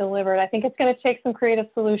able to be delivered. I think it's going to take some creative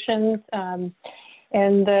solutions.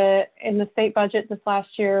 In the state budget this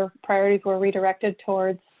last year, priorities were redirected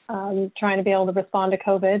towards trying to be able to respond to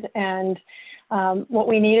COVID. And what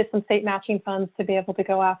we need is some state matching funds to be able to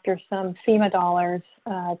go after some FEMA dollars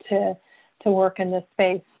to work in this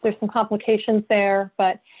space. There's some complications there,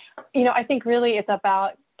 but you know, I think really it's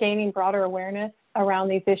about gaining broader awareness around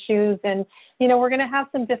these issues. And you know, we're going to have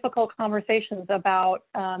some difficult conversations about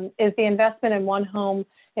is the investment in one home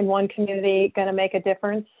in one community going to make a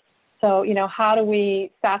difference? So, you know, how do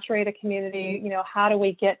we saturate a community? You know, how do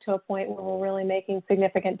we get to a point where we're really making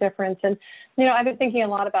significant difference? And, you know, I've been thinking a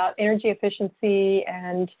lot about energy efficiency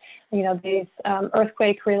and, you know, these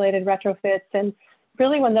earthquake-related retrofits. And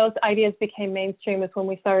really when those ideas became mainstream is when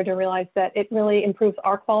we started to realize that it really improves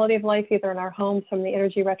our quality of life, either in our homes from the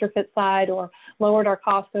energy retrofit side, or lowered our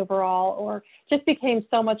costs overall, or just became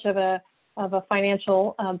so much of a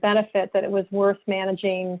financial benefit that it was worth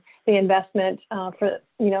managing the investment for,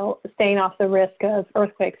 you know, staying off the risk of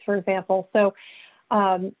earthquakes, for example. So,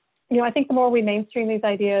 you know, I think the more we mainstream these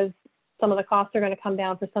ideas, some of the costs are going to come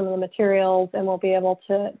down for some of the materials, and we'll be able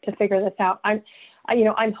to figure this out.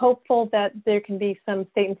 I'm hopeful that there can be some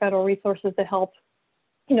state and federal resources to help,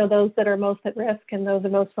 you know, those that are most at risk and those that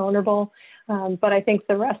are most vulnerable. But I think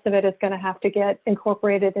the rest of it is going to have to get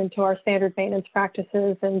incorporated into our standard maintenance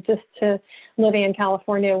practices, and just to living in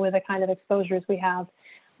California with the kind of exposures we have,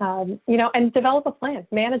 you know, and develop a plan,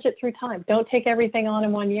 manage it through time. Don't take everything on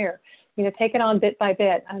in 1 year, you know, take it on bit by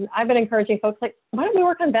bit. And I've been encouraging folks, like, why don't we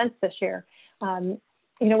work on vents this year?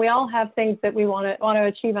 You know, we all have things that we want to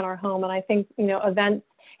achieve in our home. And I think, you know, events,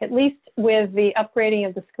 at least with the upgrading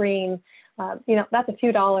of the screen, you know, that's a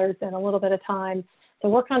few dollars and a little bit of time. So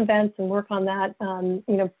work on vents and work on that,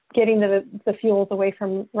 you know, getting the fuels away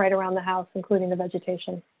from right around the house, including the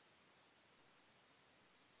vegetation.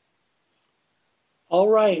 All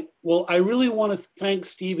right. Well, I really want to thank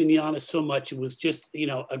Steve and Yana so much. It was just, you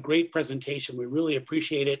know, a great presentation. We really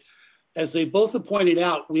appreciate it. As they both have pointed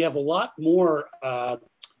out, we have a lot more,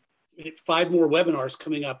 5 more webinars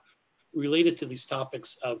coming up related to these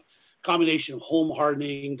topics of combination of home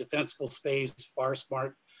hardening, defensible space, fire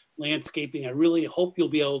smart landscaping. I really hope you'll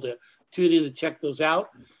be able to tune in and check those out.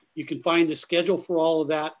 You can find the schedule for all of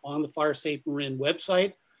that on the Fire Safe Marin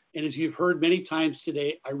website. And as you've heard many times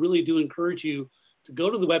today, I really do encourage you to go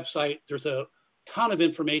to the website. There's a ton of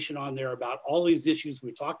information on there about all these issues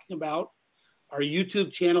we're talking about. Our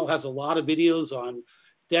YouTube channel has a lot of videos on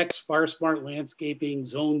decks, fire smart landscaping,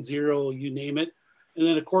 zone 0, you name it. And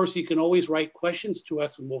then of course, you can always write questions to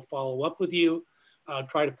us and we'll follow up with you,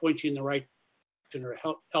 try to point you in the right direction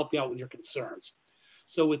or help you out with your concerns.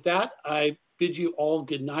 So with that, I bid you all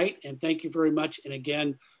good night and thank you very much. And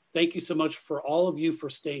again, thank you so much for all of you for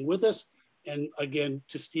staying with us. And again,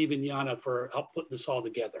 to Steve and Yana for help putting this all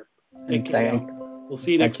together. Take care. We'll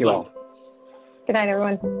see you next month. Good night,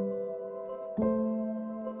 everyone.